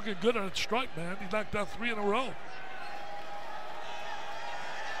 He's looking good on a strike, man. He knocked down 3 in a row.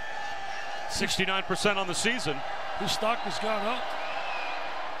 69% on the season. His stock has gone up.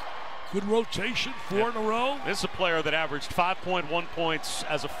 Good rotation, 4 in a row. This is a player that averaged 5.1 points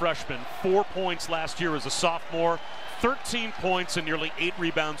as a freshman, 4 points last year as a sophomore, 13 points and nearly 8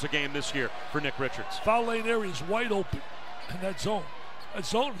 rebounds a game this year for Nick Richards. Foul lane area is wide open in that zone. That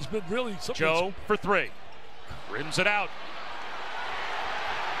zone has been really something. Joe for 3. Rims it out.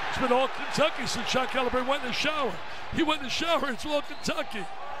 It's been all Kentucky since John Calipari went in the shower. He went in the shower, it's all Kentucky.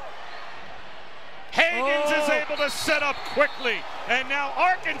 Hagans is able to set up quickly, and now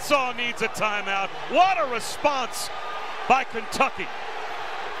Arkansas needs a timeout. What a response by Kentucky.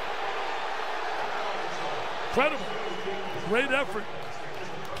 Incredible. Great effort.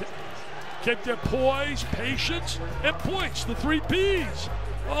 Kept their poise, patience, and points. The 3 Ps.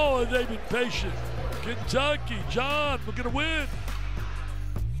 Oh, they've been patient. Kentucky, John, we're going to win.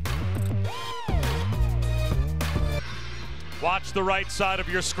 Watch the right side of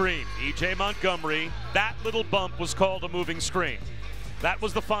your screen. E.J. Montgomery, that little bump was called a moving screen. That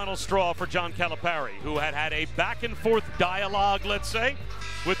was the final straw for John Calipari, who had had a back-and-forth dialogue, let's say,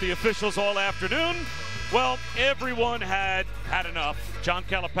 with the officials all afternoon. Well, everyone had had enough. John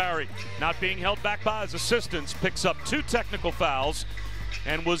Calipari, not being held back by his assistants, picks up 2 technical fouls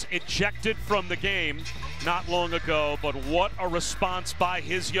and was ejected from the game not long ago. But what a response by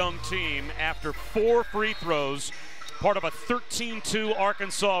his young team after 4 free throws. Part of a 13-2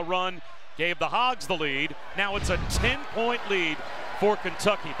 Arkansas run, gave the Hogs the lead. Now it's a 10-point lead for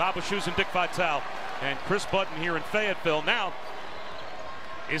Kentucky. Baba Shoes and Dick Vitale and Chris Button here in Fayetteville. Now,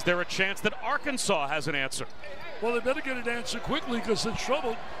 is there a chance that Arkansas has an answer? Well, they better get an answer quickly because they're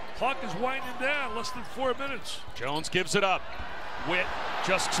troubled. Clock is winding down, less than 4 minutes. Jones gives it up. Witt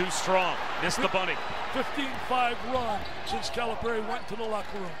just too strong. Missed the bunny. 15-5 run since Calipari went to the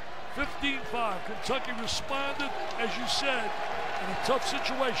locker room. 15-5. Kentucky responded, as you said, in a tough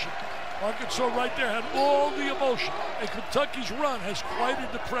situation. Arkansas right there had all the emotion, and Kentucky's run has quieted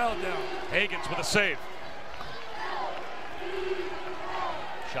the crowd down. Hagans with a save.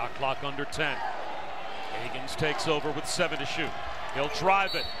 Shot clock under 10. Hagans takes over with 7 to shoot. He'll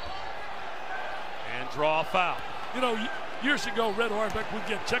drive it and draw a foul. You know, years ago, Red Auerbach would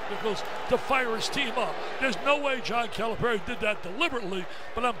get technicals to fire his team up. There's no way John Calipari did that deliberately,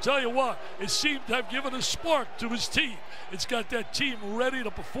 but I'm telling you what, it seemed to have given a spark to his team. It's got that team ready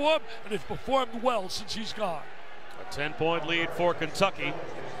to perform, and it's performed well since he's gone. A 10-point lead for Kentucky.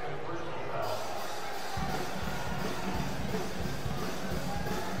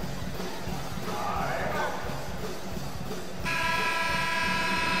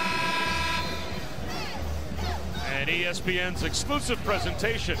 And ESPN's exclusive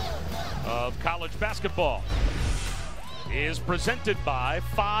presentation of college basketball is presented by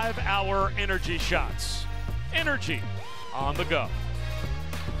 5-Hour Energy Shots. Energy on the go.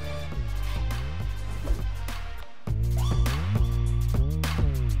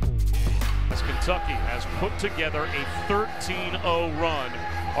 As Kentucky has put together a 13-0 run,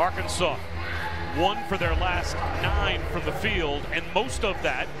 Arkansas 1 for their last 9 from the field, and most of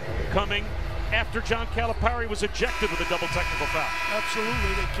that coming after John Calipari was ejected with a double technical foul.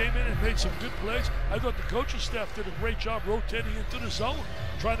 Absolutely, they came in and made some good plays. I thought the coaching staff did a great job rotating into the zone,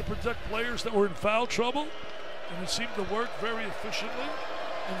 trying to protect players that were in foul trouble, and it seemed to work very efficiently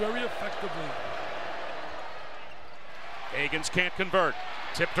and very effectively. Hagans can't convert.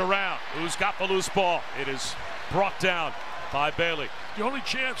 Tipped around. Who's got the loose ball? It is brought down by Bailey. The only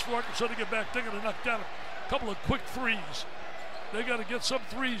chance for Arkansas to get back, they're going to knock down a couple of quick threes. They got to get some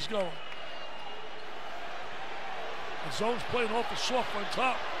threes going. The zone's playing awful soft on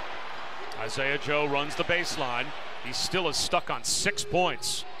top. Isaiah Joe runs the baseline. He still is stuck on 6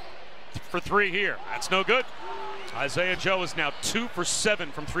 points for 3 here. That's no good. Isaiah Joe is now 2 for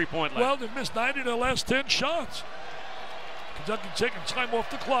 7 from 3-point land. Well, they've missed 9 of their last 10 shots. Kentucky taking time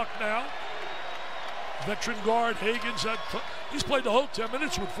off the clock now. Veteran guard Hagans, he's played the whole 10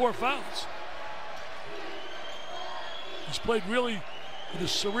 minutes with 4 fouls. He's played really with a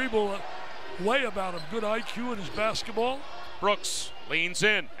cerebral way about him. Good IQ in his basketball. Brooks leans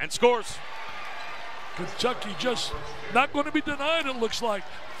in and scores. Kentucky just not going to be denied, it looks like.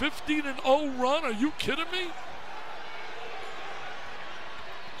 15-0 run, are you kidding me?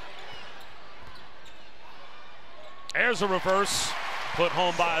 There's a reverse. Put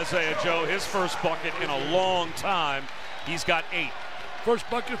home by Isaiah Joe. His first bucket in a long time. He's got 8. First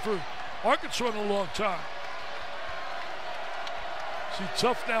bucket for Arkansas in a long time. See,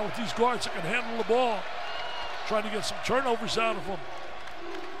 tough now with these guards that can handle the ball. Trying to get some turnovers out of them.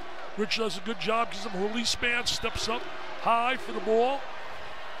 Rich does a good job, gives them a release man, steps up high for the ball.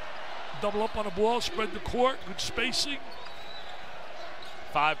 Double up on the ball, spread the court, good spacing.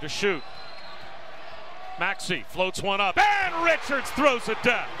 5 to shoot. Maxey floats one up, and Richards throws it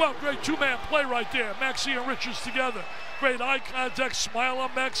down. Well, great two-man play right there. Maxey and Richards together. Great eye contact, smile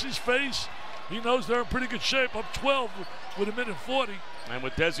on Maxey's face. He knows they're in pretty good shape, up 12 with a minute 40. And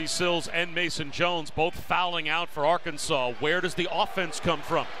with Desi Sills and Mason Jones both fouling out for Arkansas, where does the offense come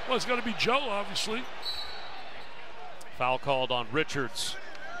from? Well, it's going to be Joe, obviously. Foul called on Richards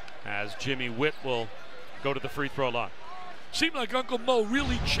as Jimmy Witt will go to the free throw line. Seemed like Uncle Mo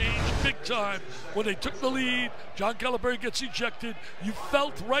really changed big time when they took the lead. John Calipari gets ejected. You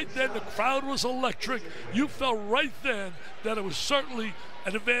felt right then the crowd was electric. You felt right then that it was certainly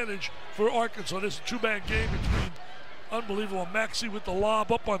an advantage for Arkansas. There's a two-man game between unbelievable Maxey with the lob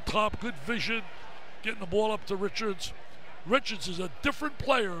up on top, good vision, getting the ball up to Richards. Richards is a different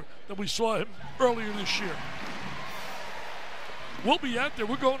player than we saw him earlier this year. We'll be out there.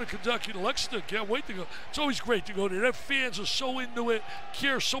 We're going to Kentucky to Lexington. Can't wait to go. It's always great to go there. Their fans are so into it,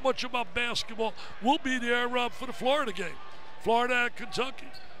 care so much about basketball. We'll be there for the Florida game. Florida at Kentucky.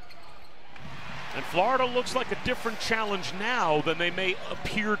 And Florida looks like a different challenge now than they may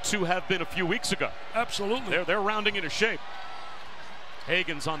appear to have been a few weeks ago. Absolutely. They're rounding into shape.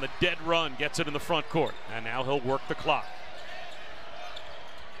 Hagan's on the dead run, gets it in the front court, and now he'll work the clock.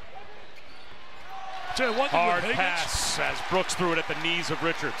 Hard pass as Brooks threw it at the knees of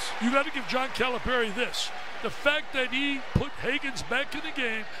Richards. You got to give John Calipari this. The fact that he put Hagans back in the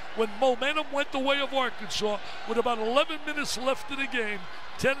game when momentum went the way of Arkansas with about 11 minutes left in the game,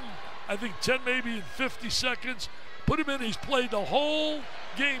 10 maybe in 50 seconds, put him in. He's played the whole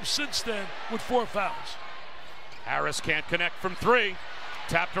game since then with 4 fouls. Harris can't connect from 3.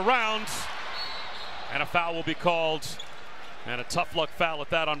 Tapped around, and a foul will be called. And a tough luck foul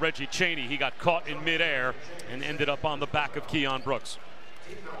at that on Reggie Chaney. He got caught in midair and ended up on the back of Keon Brooks.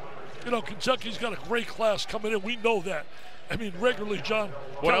 You know, Kentucky's got a great class coming in. We know that. I mean, regularly, John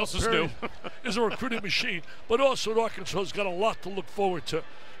What else is new? is a recruiting machine. But also, Arkansas's got a lot to look forward to.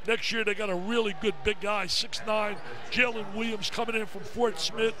 Next year, they got a really good big guy, 6'9", Jalen Williams coming in from Fort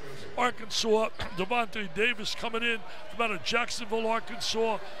Smith, Arkansas. Devontae Davis coming in from out of Jacksonville,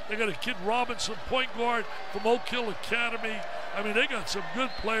 Arkansas. They got a kid Robinson, point guard from Oak Hill Academy. I mean, they got some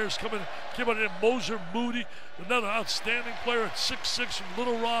good players coming in. Moser Moody, another outstanding player at 6'6" from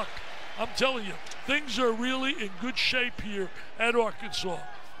Little Rock. I'm telling you, things are really in good shape here at Arkansas.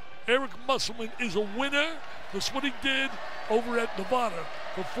 Eric Musselman is a winner. That's what he did over at Nevada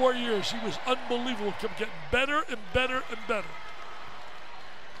for 4 years. He was unbelievable. Kept getting better and better and better.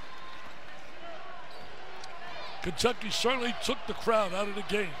 Kentucky certainly took the crowd out of the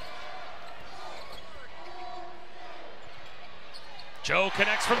game. Joe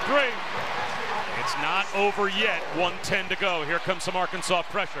connects from 3. It's not over yet. 1:10 to go. Here comes some Arkansas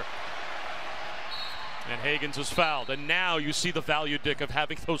pressure. And Hagans is fouled. And now you see the value, Dick, of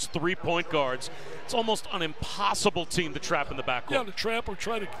having those 3 point guards. It's almost an impossible team to trap in the backcourt. Yeah, to trap or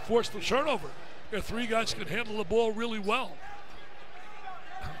try to force the turnover. There 3 guys can handle the ball really well.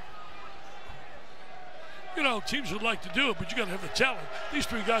 You know, teams would like to do it, but you got to have the talent. These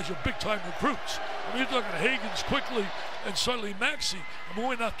 3 guys are big-time recruits. I mean, you're talking Hagans quickly and certainly Maxey. I mean,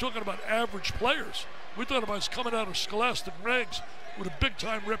 we're not talking about average players. We're talking about coming out of scholastic ranks with a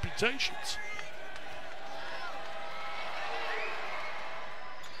big-time reputations.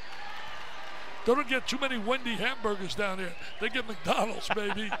 They don't get too many Wendy hamburgers down here. They get McDonald's,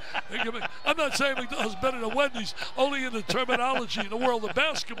 baby. I'm not saying McDonald's better than Wendy's, only in the terminology in the world of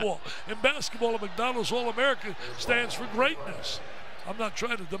basketball. In basketball, a McDonald's All-American stands for greatness. I'm not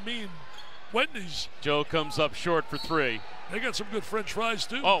trying to demean Wendy's. Joe comes up short for 3. They got some good French fries,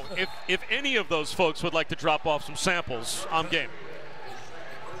 too. Oh, if any of those folks would like to drop off some samples, I'm game.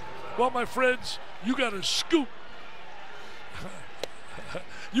 Well, my friends, you got to scoop.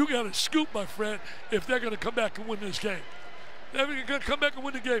 You got to scoop, my friend, if they're going to come back and win this game. They're going to come back and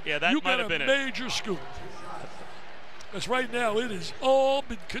win the game. Yeah, that might have been it. You got a major scoop. Because right now it has all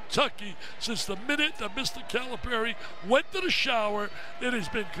been Kentucky since the minute that Mr. Calipari went to the shower. It has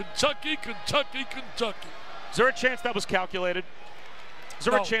been Kentucky, Kentucky, Kentucky. Is there a chance that was calculated? Is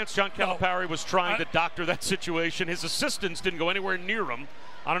there a chance John Calipari was trying to doctor that situation? His assistants didn't go anywhere near him.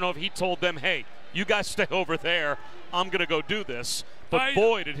 I don't know if he told them, hey, you guys stay over there. I'm going to go do this. But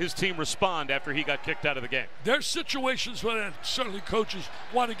boy, did his team respond after he got kicked out of the game. There's situations where certainly coaches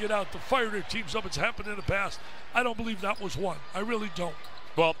want to get out to fire their teams up. It's happened in the past. I don't believe that was one. I really don't.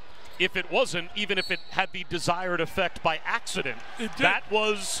 Well, if it wasn't, even if it had the desired effect by accident, that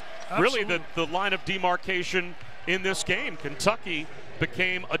was really the line of demarcation in this game. Kentucky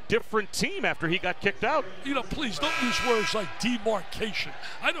became a different team after he got kicked out. You know, please don't use words like demarcation.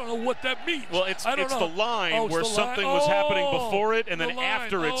 I don't know what that means. Well, it's the line where something was happening before it, and then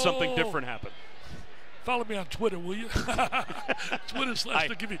after it, something different happened. Follow me on Twitter, will you?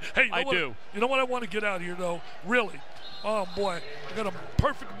 Twitter/DickieV. Hey, I do. You know what I want to get out here, though? Really? Oh, boy. I got a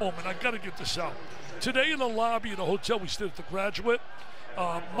perfect moment. I got to get this out. Today in the lobby of the hotel we stayed at the Graduate,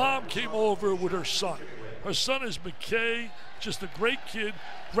 Mom came over with her son. Her son is McKay, just a great kid.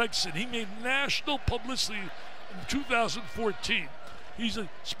 Gregson. He made national publicity in 2014. He's a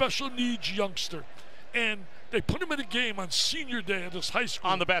special needs youngster. And they put him in a game on senior day at this high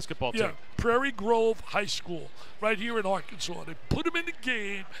school. On the basketball team. Yeah, Prairie Grove High School, right here in Arkansas. They put him in the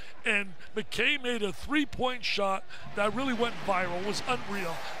game, and McKay made a three-point shot that really went viral. It was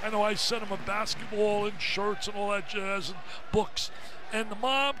unreal. I know I sent him a basketball and shirts and all that jazz and books. And the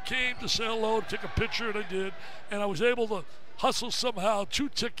mom came to say hello, to take a picture, and I did. And I was able to hustle somehow 2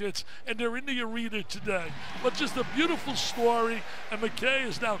 tickets, and they're in the arena today. But just a beautiful story, and McKay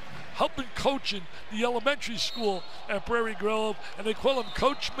is now helping coaching the elementary school at Prairie Grove, and they call him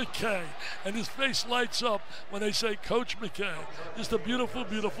Coach McKay, and his face lights up when they say Coach McKay. Just a beautiful,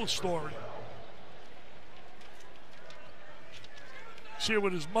 beautiful story. He's here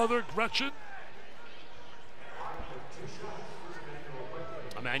with his mother, Gretchen.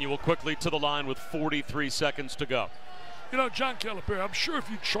 Emmanuel quickly to the line with 43 seconds to go. You know, John Calipari, I'm sure if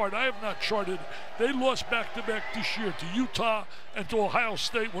you chart, I have not charted, they lost back-to-back this year to Utah and to Ohio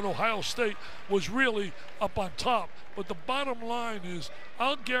State when Ohio State was really up on top. But the bottom line is,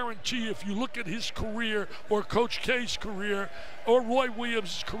 I'll guarantee if you look at his career or Coach K's career or Roy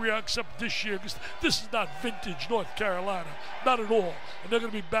Williams' career, except this year, because this is not vintage North Carolina, not at all. And they're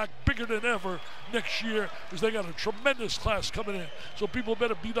going to be back bigger than ever next year because they got a tremendous class coming in. So people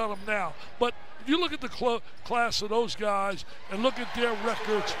better beat on them now. But if you look at the class of those guys and look at their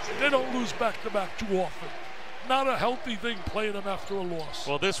records, they don't lose back-to-back too often. Not a healthy thing playing them after a loss.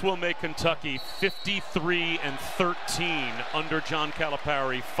 Well, this will make Kentucky 53-13 under John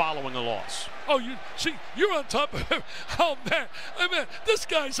Calipari following a loss. Oh, you see, you're on top of him. Oh, man. I mean, this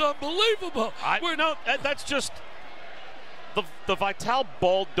guy's unbelievable. That's just the Vital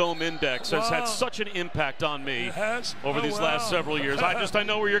Ball Dome Index has had such an impact on me over these last several years. I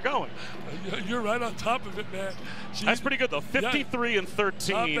know where you're going. You're right on top of it, man. See, that's pretty good, though.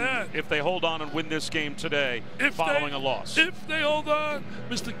 53-13 if they hold on and win this game today following a loss. If they hold on,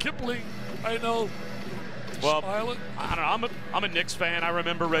 Mr. Kipling, I know. Well, smiling. I don't know. I'm a Knicks fan. I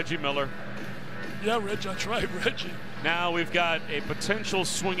remember Reggie Miller. Yeah, Reggie. That's right, Reggie. Now we've got a potential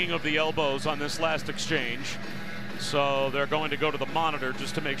swinging of the elbows on this last exchange. So they're going to go to the monitor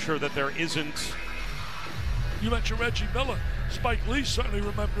just to make sure that there isn't. You mentioned Reggie Miller. Spike Lee certainly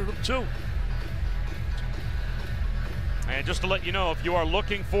remembered him too. And just to let you know, if you are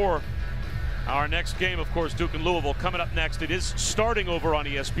looking for our next game, of course, Duke and Louisville coming up next. It is starting over on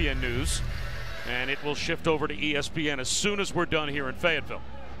ESPN News, and it will shift over to ESPN as soon as we're done here in Fayetteville.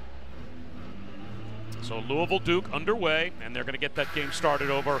 So Louisville-Duke underway, and they're going to get that game started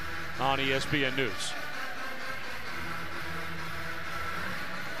over on ESPN News.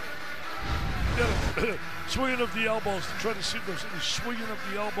 Swinging of the elbows to try to see if there's any swinging of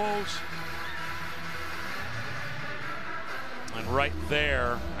the elbows. And right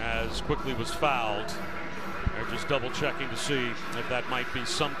there, as Quickly was fouled, they're just double checking to see if that might be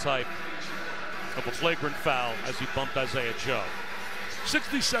some type of a flagrant foul as he bumped Isaiah Joe.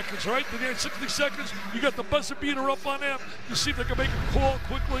 60 seconds, right? They had 60 seconds. You got the buzzer beater up on them. You see if they can make a call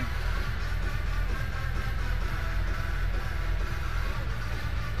quickly.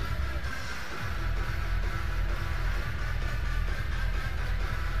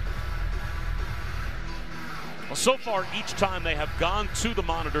 Well, so far, each time they have gone to the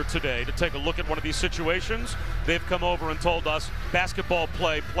monitor today to take a look at one of these situations, they've come over and told us, basketball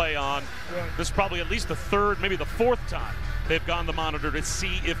play on. Right. This is probably at least the third, maybe the fourth time they've gone to the monitor to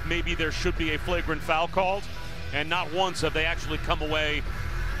see if maybe there should be a flagrant foul called. And not once have they actually come away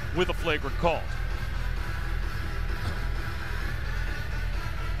with a flagrant call.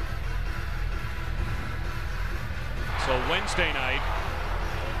 So Wednesday night,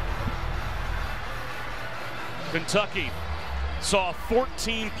 Kentucky saw a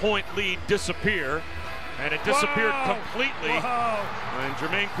 14-point lead disappear, and it disappeared completely. And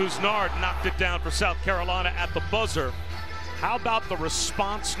Jermaine Couisnard knocked it down for South Carolina at the buzzer. How about the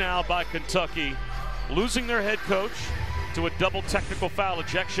response now by Kentucky, losing their head coach to a double technical foul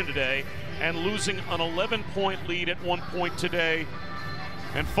ejection today, and losing an 11-point lead at one point today,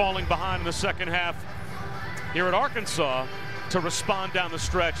 and falling behind in the second half here at Arkansas to respond down the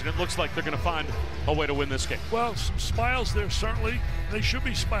stretch, and it looks like they're going to find a way to win this game. Well, some smiles there, certainly. They should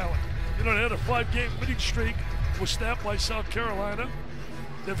be smiling. You know, they had a 5-game winning streak, was snapped by South Carolina.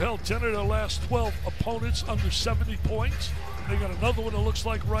 They've held 10 of their last 12 opponents under 70 points. They got another one that looks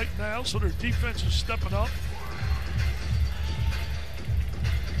like right now, so their defense is stepping up.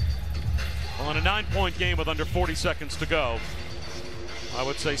 Well, in a 9-point game with under 40 seconds to go, I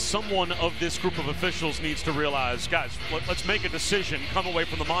would say someone of this group of officials needs to realize, guys, let's make a decision, come away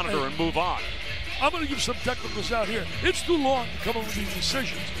from the monitor, and move on. I'm going to give some technicals out here. It's too long to come up with these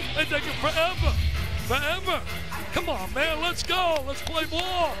decisions. They take it forever. Forever. Come on, man, let's go. Let's play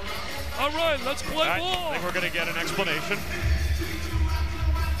ball. All right, let's play ball. I think we're going to get an explanation.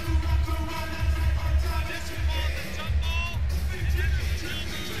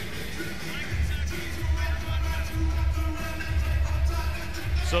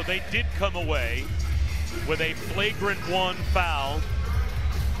 So they did come away with a flagrant 1 foul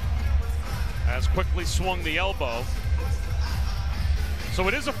as Quickly swung the elbow. So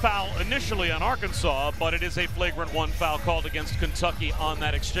it is a foul initially on Arkansas, but it is a flagrant 1 foul called against Kentucky on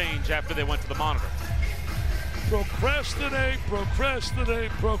that exchange after they went to the monitor. Procrastinate,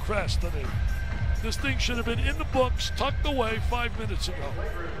 procrastinate, procrastinate. This thing should have been in the books, tucked away 5 minutes ago.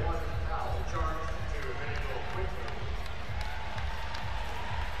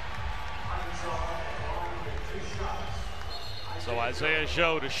 So Isaiah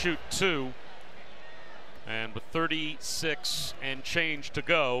Joe to shoot 2. And with 36 and change to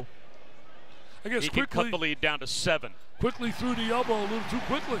go, I guess he can cut the lead down to 7. Quickly threw the elbow a little too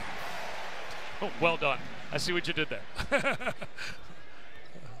quickly. Oh, well done. I see what you did there.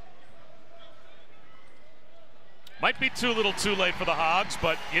 Might be too little too late for the Hogs,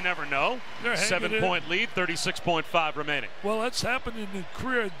 but you never know. 7-point lead, 36.5 remaining. Well, that's happened in the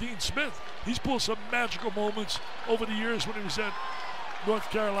career of Dean Smith. He's pulled some magical moments over the years when he was at North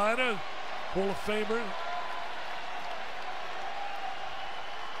Carolina, Hall of Famer.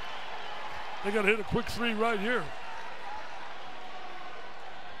 They got to hit a quick 3 right here.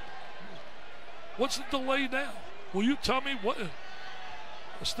 What's the delay now? Will you tell me what?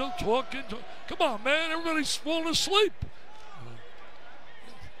 I'm still talking. Come on, man. Everybody's falling asleep.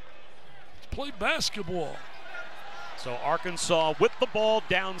 Let's play basketball. So Arkansas with the ball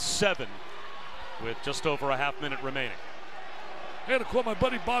down 7 with just over a half-minute remaining. I had to call my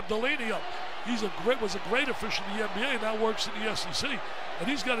buddy Bob Delaney up. Was a great official in the NBA, now works in the SEC. And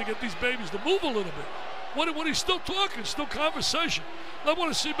he's got to get these babies to move a little bit. When he's still talking, still conversation. I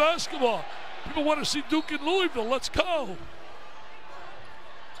want to see basketball. People want to see Duke and Louisville. Let's go.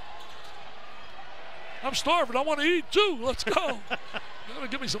 I'm starving. I want to eat too. Let's go. You gotta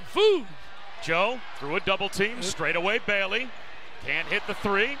give me some food. Joe through a double team. Straight away Bailey. Can't hit the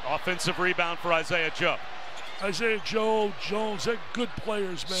 3. Offensive rebound for Isaiah Joe. Isaiah Joe, Jones, they're good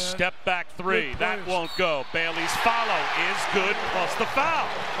players, man. Step back 3. That won't go. Bailey's follow is good, plus the foul.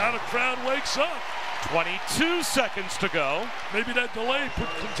 Now the crowd wakes up. 22 seconds to go. Maybe that delay put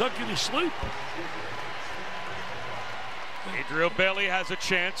Kentucky to sleep. Adriel Bailey has a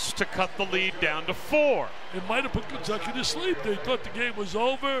chance to cut the lead down to 4. It might have put Kentucky to sleep. They thought the game was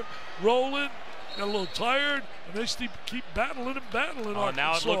over, rolling, got a little tired, and they keep battling and battling.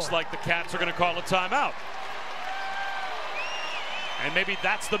 Now it looks like the Cats are going to call a timeout. And maybe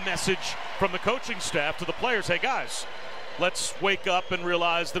that's the message from the coaching staff to the players. Hey, guys, let's wake up and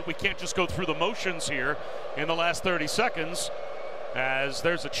realize that we can't just go through the motions here in the last 30 seconds, as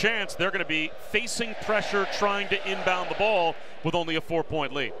there's a chance they're going to be facing pressure trying to inbound the ball with only a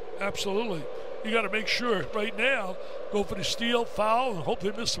 4-point lead. Absolutely. You got to make sure right now, go for the steal, foul, and hope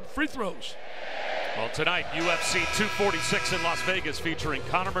they miss some free throws. Well, tonight, UFC 246 in Las Vegas, featuring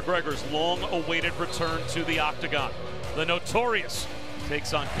Conor McGregor's long-awaited return to the octagon. The Notorious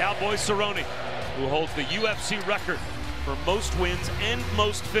takes on Cowboy Cerrone, who holds the UFC record for most wins and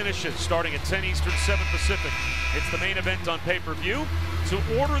most finishes, starting at 10 Eastern, 7 Pacific. It's the main event on pay-per-view. To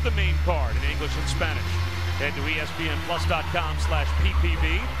order the main card in English and Spanish, head to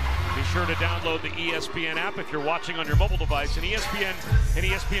ESPNplus.com/PPV. Be sure to download the ESPN app if you're watching on your mobile device. And ESPN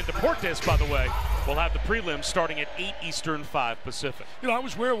Deportes, by the way, will have the prelims starting at 8 Eastern, 5 Pacific. You know, I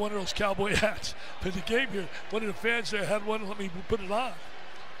was wearing one of those cowboy hats for the game here. One of the fans there had one. Let me put it on.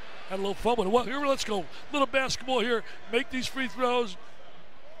 Had a little fun with it. Well, here, let's go. Little basketball here. Make these free throws.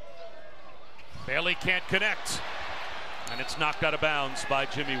 Bailey can't connect. And it's knocked out of bounds by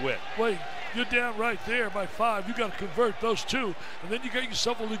Jimmy Witt. Wait, you're down right there by 5. You got to convert those 2. And then you get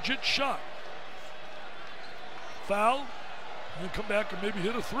yourself a legit shot. Foul. And then come back and maybe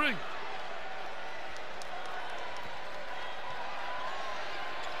hit a 3.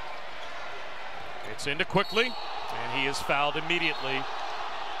 It's into Quickly. And he is fouled immediately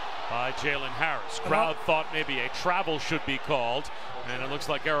by Jalen Harris. Crowd thought maybe a travel should be called, and it looks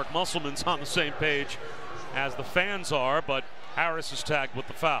like Eric Musselman's on the same page as the fans are, but Harris is tagged with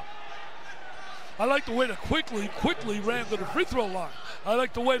the foul. I like the way that quickly ran to the free throw line. I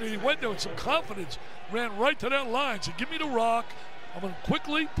like the way that he went there with some confidence, ran right to that line. Said, give me the rock. I'm going to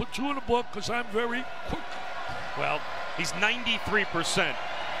quickly put 2 in the book because I'm very quick. Well, he's 93%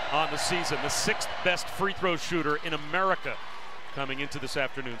 on the season, the 6th best free throw shooter in America coming into this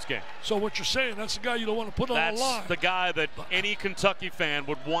afternoon's game. So what you're saying, that's the guy you don't want to put on the line. That's the guy that any Kentucky fan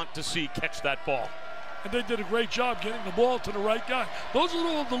would want to see catch that ball. And they did a great job getting the ball to the right guy. Those are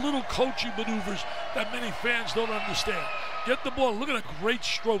all the little coaching maneuvers that many fans don't understand. Get the ball. Look at that great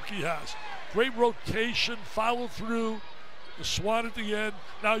stroke he has. Great rotation, follow through, the swat at the end.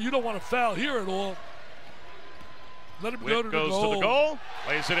 Now, you don't want to foul here at all. Let him go to the goal. Goes to the goal,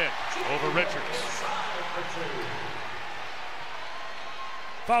 lays it in over Richards.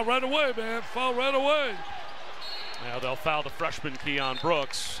 Foul right away, man. Foul right away. Now they'll foul the freshman Keon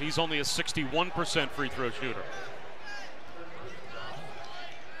Brooks. He's only a 61% free throw shooter.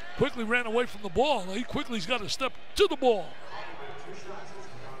 Quickly ran away from the ball. He's got to step to the ball.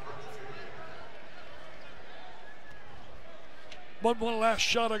 One last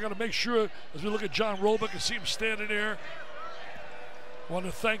shot. I got to make sure as we look at John Roebuck and see him standing there. Want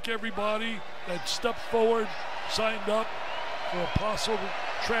to thank everybody that stepped forward, signed up for a possible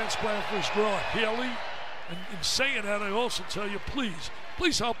transplant for his girl Haley. And in saying that, I also tell you,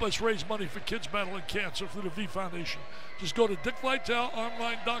 please help us raise money for kids battling cancer through the V Foundation. Just go to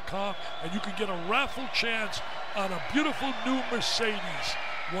DickVitaleOnline.com and you can get a raffle chance on a beautiful new Mercedes.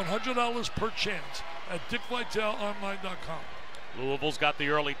 $100 per chance at DickVitaleOnline.com. Louisville's got the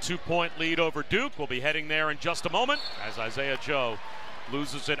early 2-point lead over Duke. We'll be heading there in just a moment as Isaiah Joe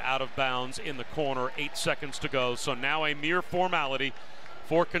loses it out of bounds in the corner. 8 seconds to go. So now a mere formality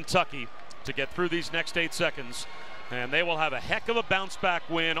for Kentucky to get through these next 8 seconds. And they will have a heck of a bounce-back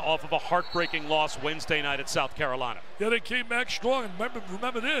win off of a heartbreaking loss Wednesday night at South Carolina. Yeah, they came back strong. And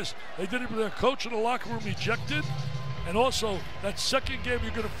remember this. They did it with their coach in the locker room ejected. And also, that second game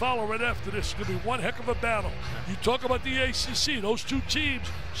you're going to follow right after this is going to be one heck of a battle. You talk about the ACC. Those two teams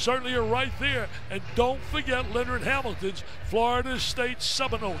certainly are right there. And don't forget Leonard Hamilton's Florida State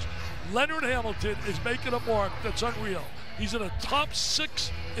Seminoles. Leonard Hamilton is making a mark that's unreal. He's in the top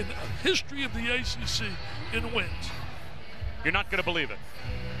 6 in the history of the ACC in wins. You're not going to believe it.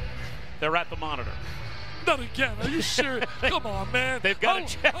 They're at the monitor. Not again. Are you serious? Come on, man. They've got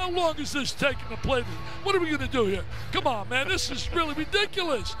to check. How long is this taking to play? What are we going to do here? Come on, man. This is really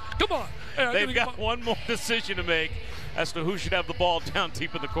ridiculous. Come on. Hey, they've got one more decision to make as to who should have the ball down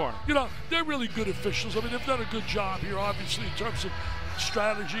deep in the corner. You know, they're really good officials. I mean, they've done a good job here, obviously, in terms of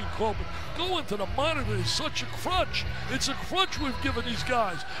strategy and call, but going to the monitor is such a crutch. It's a crutch we've given these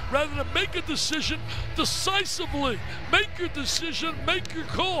guys. Rather than make a decision decisively, make your decision, make your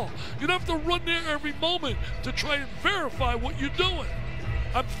call. You don't have to run there every moment to try and verify what you're doing.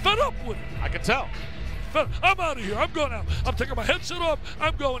 I'm fed up with it. I can tell. I'm out of here. I'm going out. I'm taking my headset off.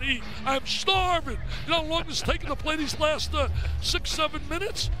 I'm going to eat. I'm starving. You know how long it's taken to play these last 6-7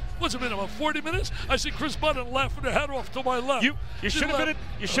 minutes? What's it been, about 40 minutes? I see Chris Button laughing their head off to my left. You should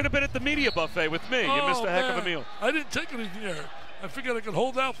have been at the media buffet with me. You missed a heck of a meal. I didn't take anything there. I figured I could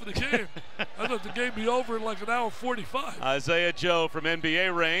hold out for the game. I thought the game be over in like an hour 45. Isaiah Joe from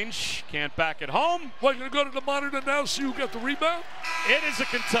NBA range can't back it home. What, you're going to go to the monitor now, see who got the rebound? It is a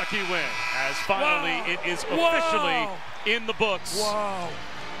Kentucky win, as finally it is officially in the books. Wow.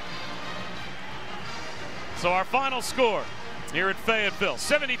 So our final score here at Fayetteville,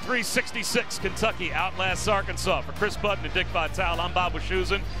 73-66, Kentucky outlasts Arkansas. For Chris Button and Dick Vitale, I'm Bob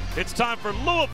Wischusen. It's time for Louisville